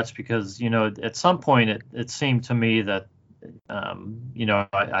too much because at some point it seemed to me that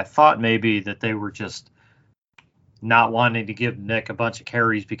I thought maybe that they were just not wanting to give Nick a bunch of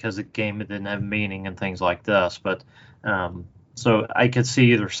carries because the game didn't have meaning and things like this, but so I could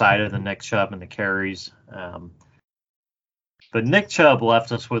see either side of the Nick Chubb and the carries. But Nick Chubb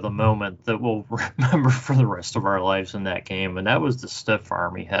left us with a moment that we'll remember for the rest of our lives in that game, and that was the stiff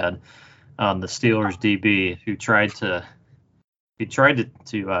arm he had on the Steelers DB who tried to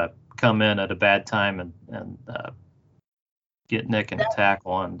come in at a bad time and get Nick in a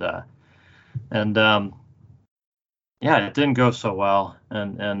tackle, and yeah, it didn't go so well,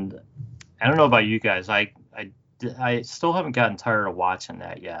 and I don't know about you guys, I still haven't gotten tired of watching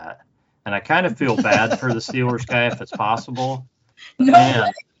that yet. And I kind of feel bad for the Steelers guy if it's possible. No Man,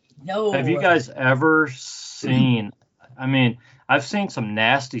 way. No. have you guys ever seen? I mean, I've seen some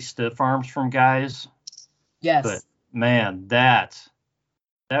nasty stiff arms from guys. Yes. But man, that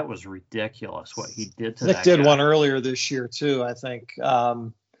was ridiculous what he did to Nick that did guy. one earlier this year too, I think.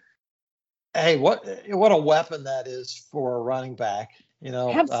 Hey, what a weapon that is for a running back. You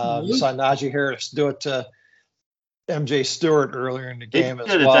Absolutely. saw Najee Harris do it to MJ Stewart earlier in the He game as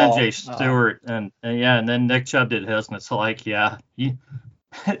did it well. to MJ Stewart, and then Nick Chubb did his, and it's like,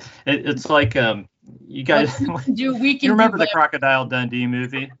 it's like you guys. You remember the Crocodile Dundee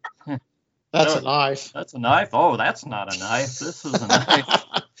movie? That's a knife. That's a knife. Oh, that's not a knife. This is a knife.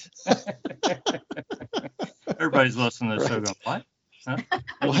 Everybody's listening to the show going, what? Huh?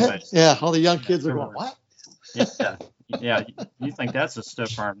 What? Yeah, all the young kids are going, what? Yeah. You think that's a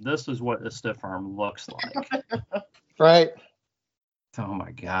stiff arm? This is what a stiff arm looks like. Right. Oh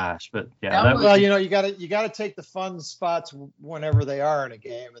my gosh! But yeah, That that was- was, Well, you got to take the fun spots whenever they are in a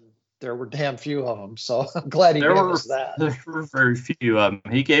game, and there were damn few of them. So I'm glad he gave us that. There were very few of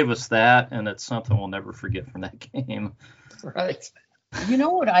them. He gave us that, and it's something we'll never forget from that game. Right. You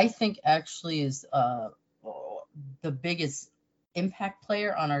know what I think actually is the biggest impact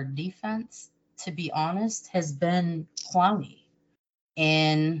player on our defense, to be honest, has been Clowney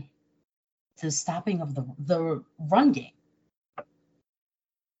and the stopping of the run game.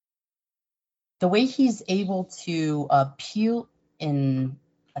 The way he's able to peel and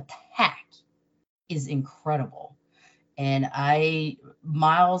attack is incredible. And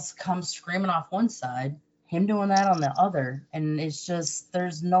Miles comes screaming off one side, him doing that on the other, and it's just,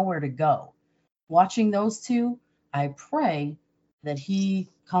 there's nowhere to go. Watching those two, I pray that he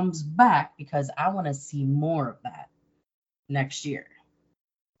comes back because I want to see more of that next year.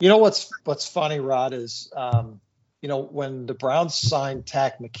 You know what's funny, Rod, is when the Browns signed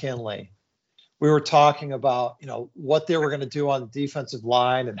Tack McKinley, we were talking about what they were going to do on the defensive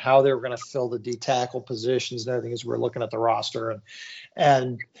line and how they were going to fill the D tackle positions and everything as we were looking at the roster,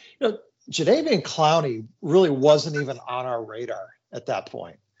 and Jadeveon Clowney really wasn't even on our radar at that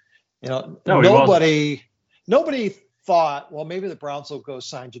point. No, nobody thought, well, maybe the Browns will go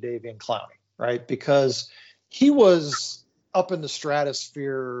sign Jadeveon Clowney, right? Because he was up in the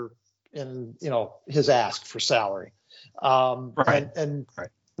stratosphere in his ask for salary, Right. and Right.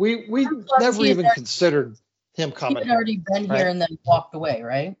 we never even considered him coming. He had already been here and then walked away,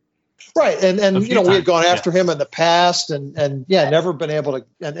 right? Right, and we had gone times, after him in the past, and never been able to,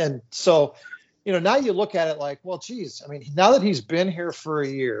 and so now you look at it like, well, geez, I mean, now that he's been here for a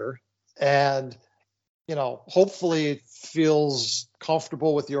year, and hopefully feels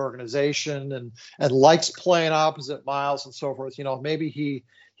comfortable with the organization and likes playing opposite Miles and so forth. Maybe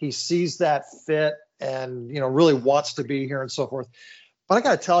he sees that fit and really wants to be here and so forth. But I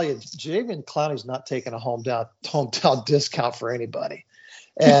got to tell you, Jadeveon Clowney's not taking a hometown discount for anybody,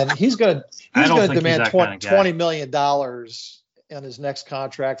 and he's going to demand $20 million in his next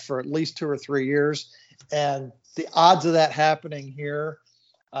contract for at least 2 or 3 years, and the odds of that happening here,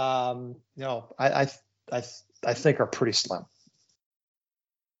 I think are pretty slim.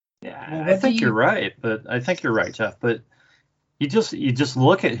 Yeah, I think you're right, Jeff. But you just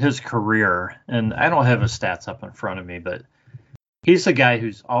look at his career, and I don't have his stats up in front of me, but he's a guy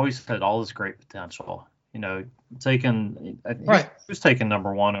who's always had all this great potential. He was taken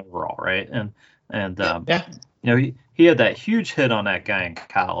number 1 overall, right? He had that huge hit on that guy in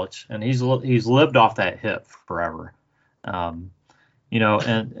college, and he's lived off that hit forever. You know,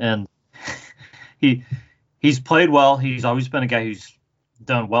 and he he's played well. He's always been a guy who's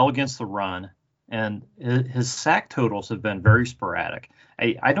done well against the run, and his sack totals have been very sporadic.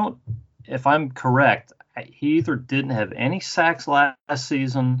 I don't, if I'm correct, he either didn't have any sacks last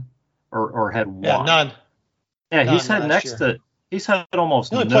season or had Yeah, one. none. Yeah, None last year. He's had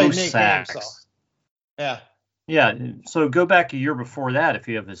almost He only no played in 8 games, sacks. so yeah. Yeah, so go back a year before that if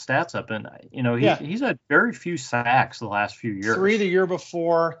you have his stats up, and you know Yeah. he's had very few sacks the last few years. 3 the year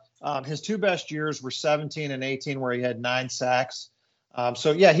before. His 2 best years were 17 and 18, where he had 9 sacks.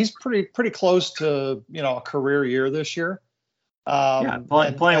 So yeah, he's pretty close to a career year this year.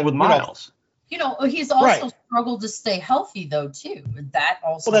 Playing with Miles. He's also Right. struggled to stay healthy though too. That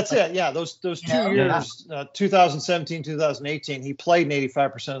also. Well, that's it. Yeah, those 2 years, 2017, 2018, he played in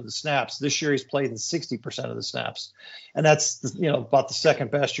 85% of the snaps. This year, he's played in 60% of the snaps, and that's about the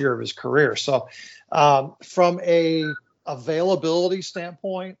second best year of his career. So, from a availability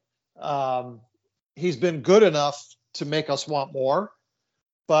standpoint, he's been good enough to make us want more,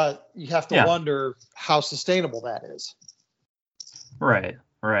 but you have to wonder how sustainable that is. Right.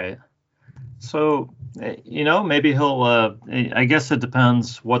 So, maybe he'll, I guess it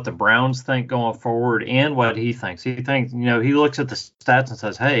depends what the Browns think going forward and what he thinks. He thinks, he looks at the stats and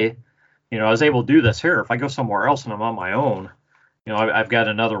says, hey, I was able to do this here. If I go somewhere else and I'm on my own, I've got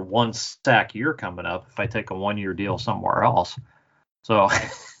another 1 sack year coming up if I take a 1-year deal somewhere else. So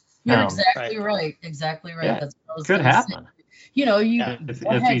you're exactly right. Exactly right. Yeah, That's what I was could happen. You go if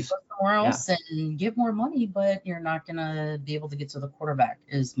go somewhere else and get more money, but you're not going to be able to get to the quarterback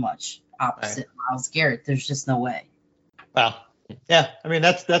as much. Opposite Myles Garrett, there's just no way. Well, yeah, I mean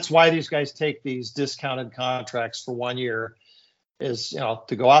that's why these guys take these discounted contracts for 1 year, is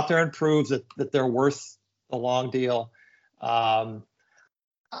to go out there and prove that they're worth the long deal. Like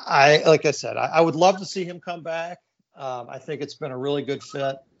I said, I would love to see him come back. I think it's been a really good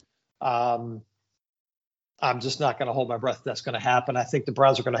fit. I'm just not going to hold my breath that's going to happen. I think the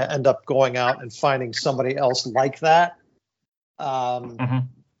Browns are going to end up going out and finding somebody else like that.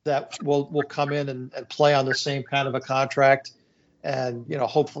 That will come in and play on the same kind of a contract, and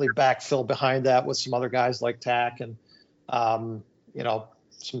hopefully backfill behind that with some other guys like Tack and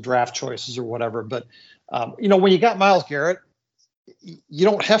some draft choices or whatever. But when you got Myles Garrett, you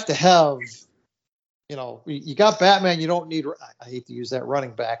don't have to have you got Batman. You don't need. I hate to use that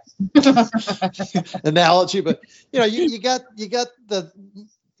running back analogy, but you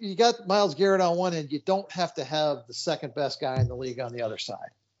got Myles Garrett on one end. You don't have to have the second best guy in the league on the other side.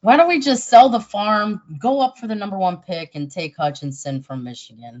 Why don't we just sell the farm, go up for the number 1 pick, and take Hutchinson from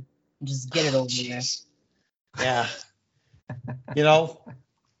Michigan? And just get it over there. Yeah.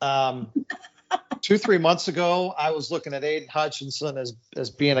 2-3 months ago, I was looking at Aiden Hutchinson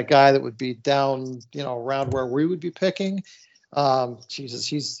as being a guy that would be down, around where we would be picking. Jesus,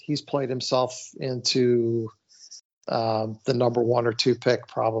 he's played himself into the number 1 or 2 pick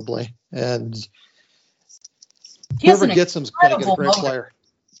probably, and whoever gets him is going to get a great player.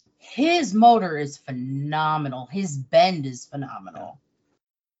 His motor is phenomenal. His bend is phenomenal.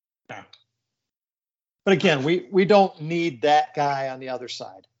 Yeah. But again, we don't need that guy on the other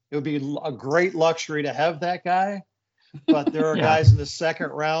side. It would be a great luxury to have that guy, but there are guys in the second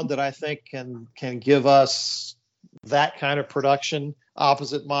round that I think can give us that kind of production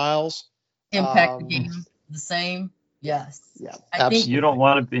opposite Miles. Impact the game the same. Yes. Yeah. Absolutely. You don't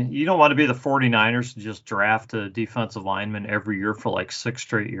want to be the 49ers to just draft a defensive lineman every year for like 6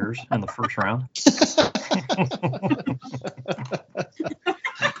 straight years in the first round.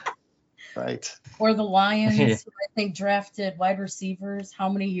 Right. Or the Lions, who I think drafted wide receivers how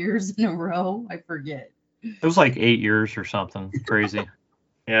many years in a row? I forget. It was like 8 years or something crazy.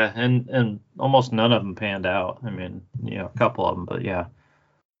 Yeah, and almost none of them panned out. I mean, a couple of them, but yeah,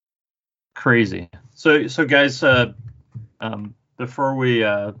 crazy. So guys, before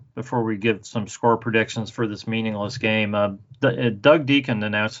we give some score predictions for this meaningless game, Doug Deacon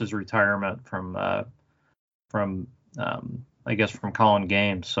announced his retirement from I guess from calling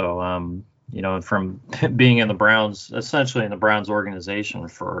games. So from being in the Browns, essentially in the Browns organization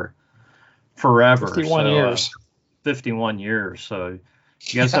for forever. 51 years. 51 years. So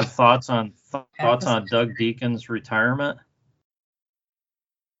you guys have thoughts on Doug Deacon's retirement?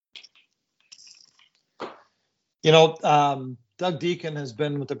 Doug Deacon has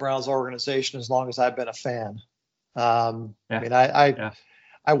been with the Browns organization as long as I've been a fan. I mean, I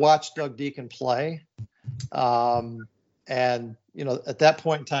watched Doug Deacon play. And, at that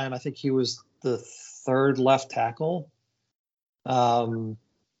point in time, I think he was the 3rd left tackle, something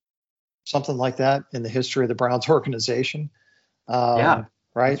like that in the history of the Browns organization. Right.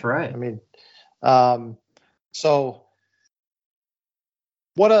 That's right. I mean, so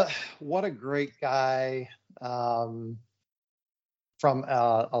What a great guy, from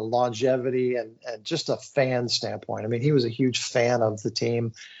a longevity and just a fan standpoint. I mean, he was a huge fan of the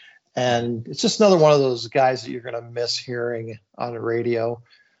team, and it's just another one of those guys that you're going to miss hearing on the radio.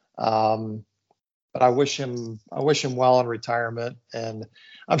 But I wish him well in retirement, and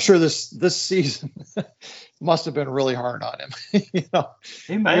I'm sure this season must have been really hard on him.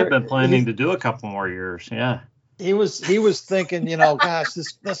 He may have been planning to do a couple more years. Yeah. He was thinking, gosh,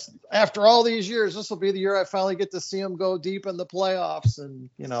 this after all these years, this will be the year I finally get to see him go deep in the playoffs.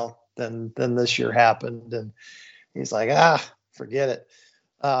 And then this year happened, and he's like, forget it.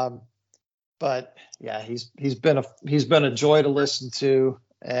 But yeah, he's been a joy to listen to,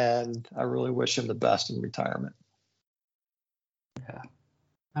 and I really wish him the best in retirement. Yeah,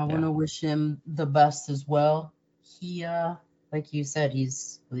 I want to wish him the best as well. He, like you said,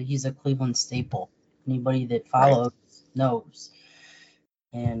 he's a Cleveland staple. Anybody that follows knows.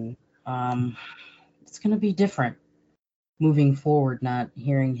 And it's going to be different moving forward, not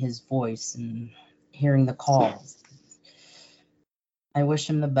hearing his voice and hearing the calls. I wish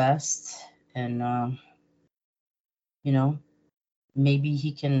him the best, and maybe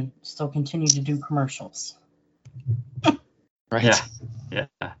he can still continue to do commercials. Right. Yeah,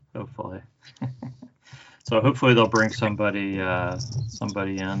 hopefully. So hopefully they'll bring somebody in.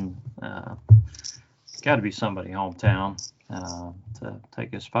 Got to be somebody hometown to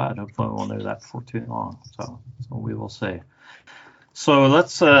take his spot. Hopefully we'll know that before too long. So we will see. So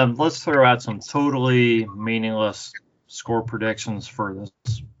let's throw out some totally meaningless score predictions for this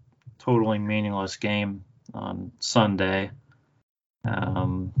totally meaningless game on Sunday.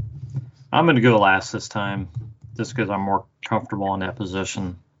 I'm going to go last this time, just because I'm more comfortable in that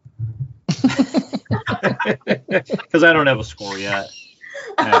position. Because I don't have a score yet.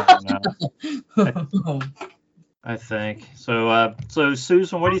 I think so. So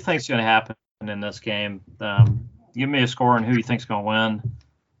Susan, what do you think is going to happen in this game? Give me a score on who you think is going to win.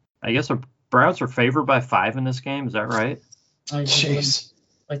 I guess the Browns are favored by 5 in this game. Is that right? Jeez.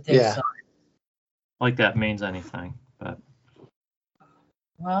 Yeah. So. Like that means anything, but.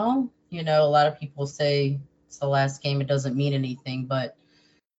 Well, a lot of people say it's the last game. It doesn't mean anything, but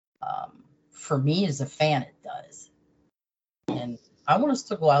for me as a fan, it does. And I want us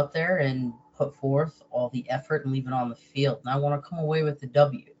to go out there and put forth all the effort and leave it on the field. And I want to come away with the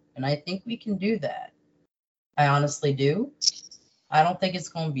W. And I think we can do that. I honestly do. I don't think it's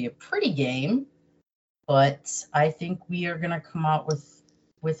going to be a pretty game, but I think we are going to come out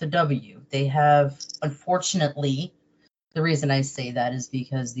with a W. They have, unfortunately, the reason I say that is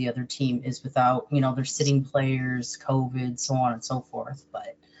because the other team is without, their sitting players, COVID, so on and so forth.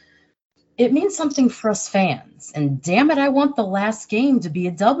 But it means something for us fans. And damn it, I want the last game to be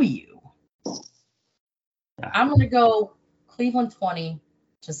a W. Yeah. I'm going to go Cleveland 20-17.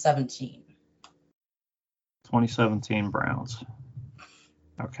 2017 Browns.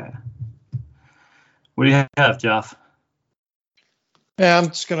 Okay. What do you have, Jeff? Yeah, I'm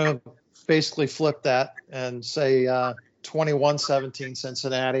just going to basically flip that and say 21-17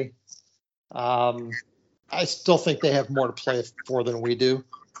 Cincinnati. I still think they have more to play for than we do.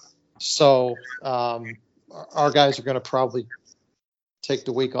 So our guys are going to probably take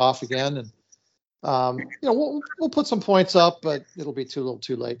the week off again, and we'll put some points up, but it'll be too little,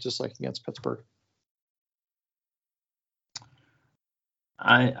 too late, just like against Pittsburgh.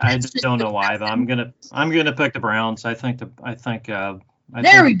 I just don't know why, but I'm gonna pick the Browns. I think the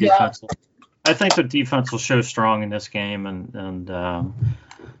defense will show strong in this game, and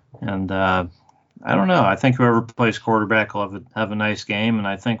I don't know. I think whoever plays quarterback will have a nice game, and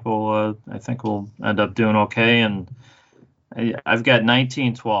I think we'll end up doing okay. And I've got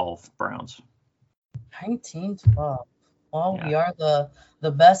 19-12 Browns. 19-12. Well, yeah. We are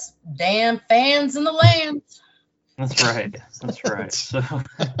the best damn fans in the land. That's right.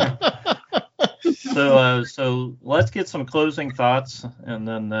 So let's get some closing thoughts, and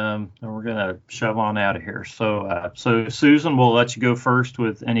then we're gonna shove on out of here. So Susan, we'll let you go first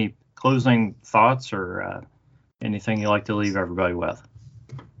with any closing thoughts or anything you'd like to leave everybody with.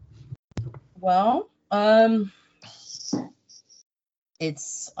 Well,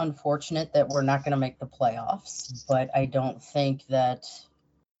 it's unfortunate that we're not going to make the playoffs, but I don't think that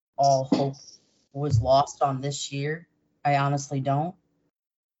all hope was lost on this year. I honestly don't.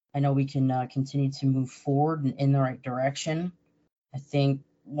 I know we can continue to move forward and in the right direction. I think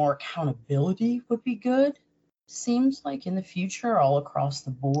more accountability would be good, seems like, in the future, all across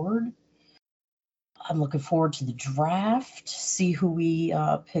the board. I'm looking forward to the draft, see who we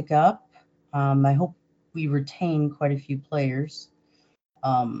pick up. I hope we retain quite a few players.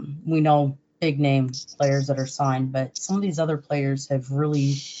 We know big name players that are signed, but some of these other players have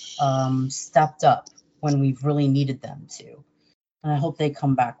really stepped up when we've really needed them to. And I hope they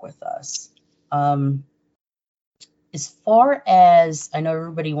come back with us. As far as I know,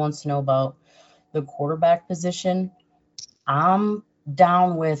 everybody wants to know about the quarterback position. I'm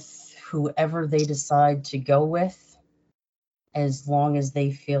down with whoever they decide to go with, as long as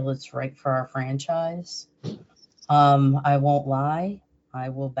they feel it's right for our franchise. I won't lie. I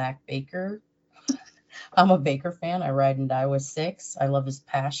will back Baker. I'm a Baker fan. I ride and die with 6. I love his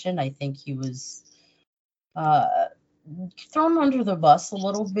passion. I think he was thrown under the bus a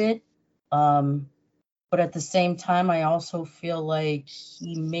little bit. But at the same time, I also feel like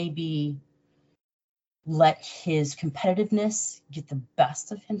he maybe let his competitiveness get the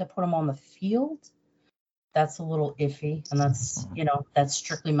best of him to put him on the field. That's a little iffy, and that's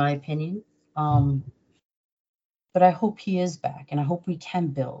strictly my opinion. But I hope he is back, and I hope we can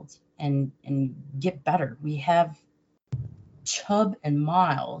build and get better. We have Chubb and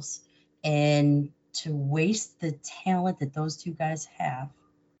Miles, and to waste the talent that those two guys have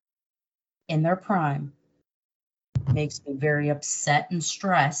in their prime makes me very upset and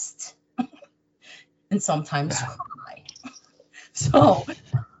stressed and sometimes cry. So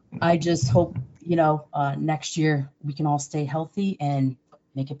I just hope, next year we can all stay healthy and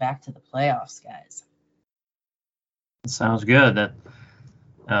make it back to the playoffs, guys. Sounds good. That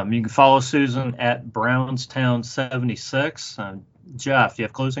you can follow Susan at Brownstown76. Jeff, you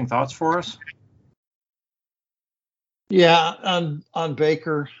have closing thoughts for us? Yeah, on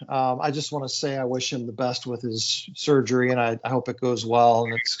Baker, I just want to say I wish him the best with his surgery, and I hope it goes well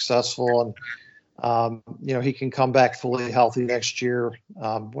and it's successful, and he can come back fully healthy next year,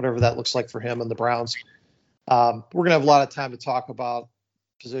 whatever that looks like for him and the Browns. We're going to have a lot of time to talk about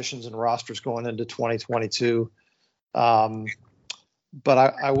positions and rosters going into 2022. But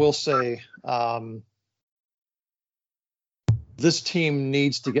I will say this team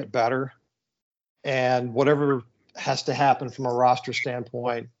needs to get better, and whatever has to happen from a roster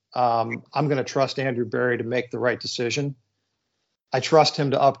standpoint, I'm going to trust Andrew Berry to make the right decision. I trust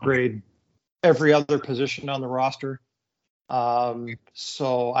him to upgrade every other position on the roster.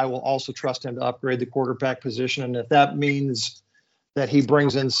 So I will also trust him to upgrade the quarterback position. And if that means that he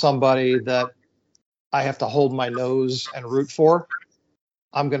brings in somebody that I have to hold my nose and root for,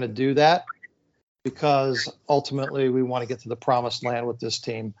 I'm going to do that, because ultimately we want to get to the promised land with this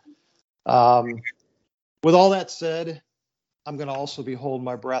team. With all that said, I'm going to also be holding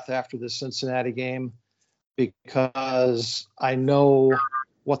my breath after this Cincinnati game, because I know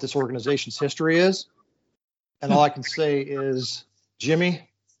what this organization's history is. And all I can say is, Jimmy,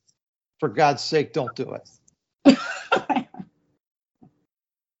 for God's sake, don't do it.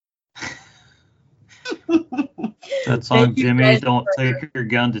 That song, Jimmy, don't take your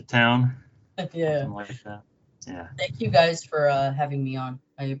gun to town. Yeah. Something like that. Yeah. Thank you guys for having me on.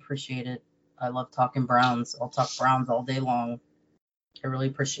 I appreciate it. I love talking Browns. I'll talk Browns all day long. I really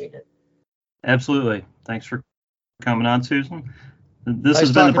appreciate it. Absolutely. Thanks for coming on, Susan. This Nice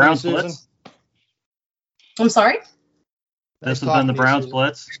has been the talking to you, Browns Susan. Blitz. I'm sorry? This has been the Browns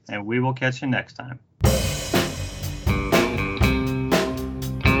Blitz, and we will catch you next time.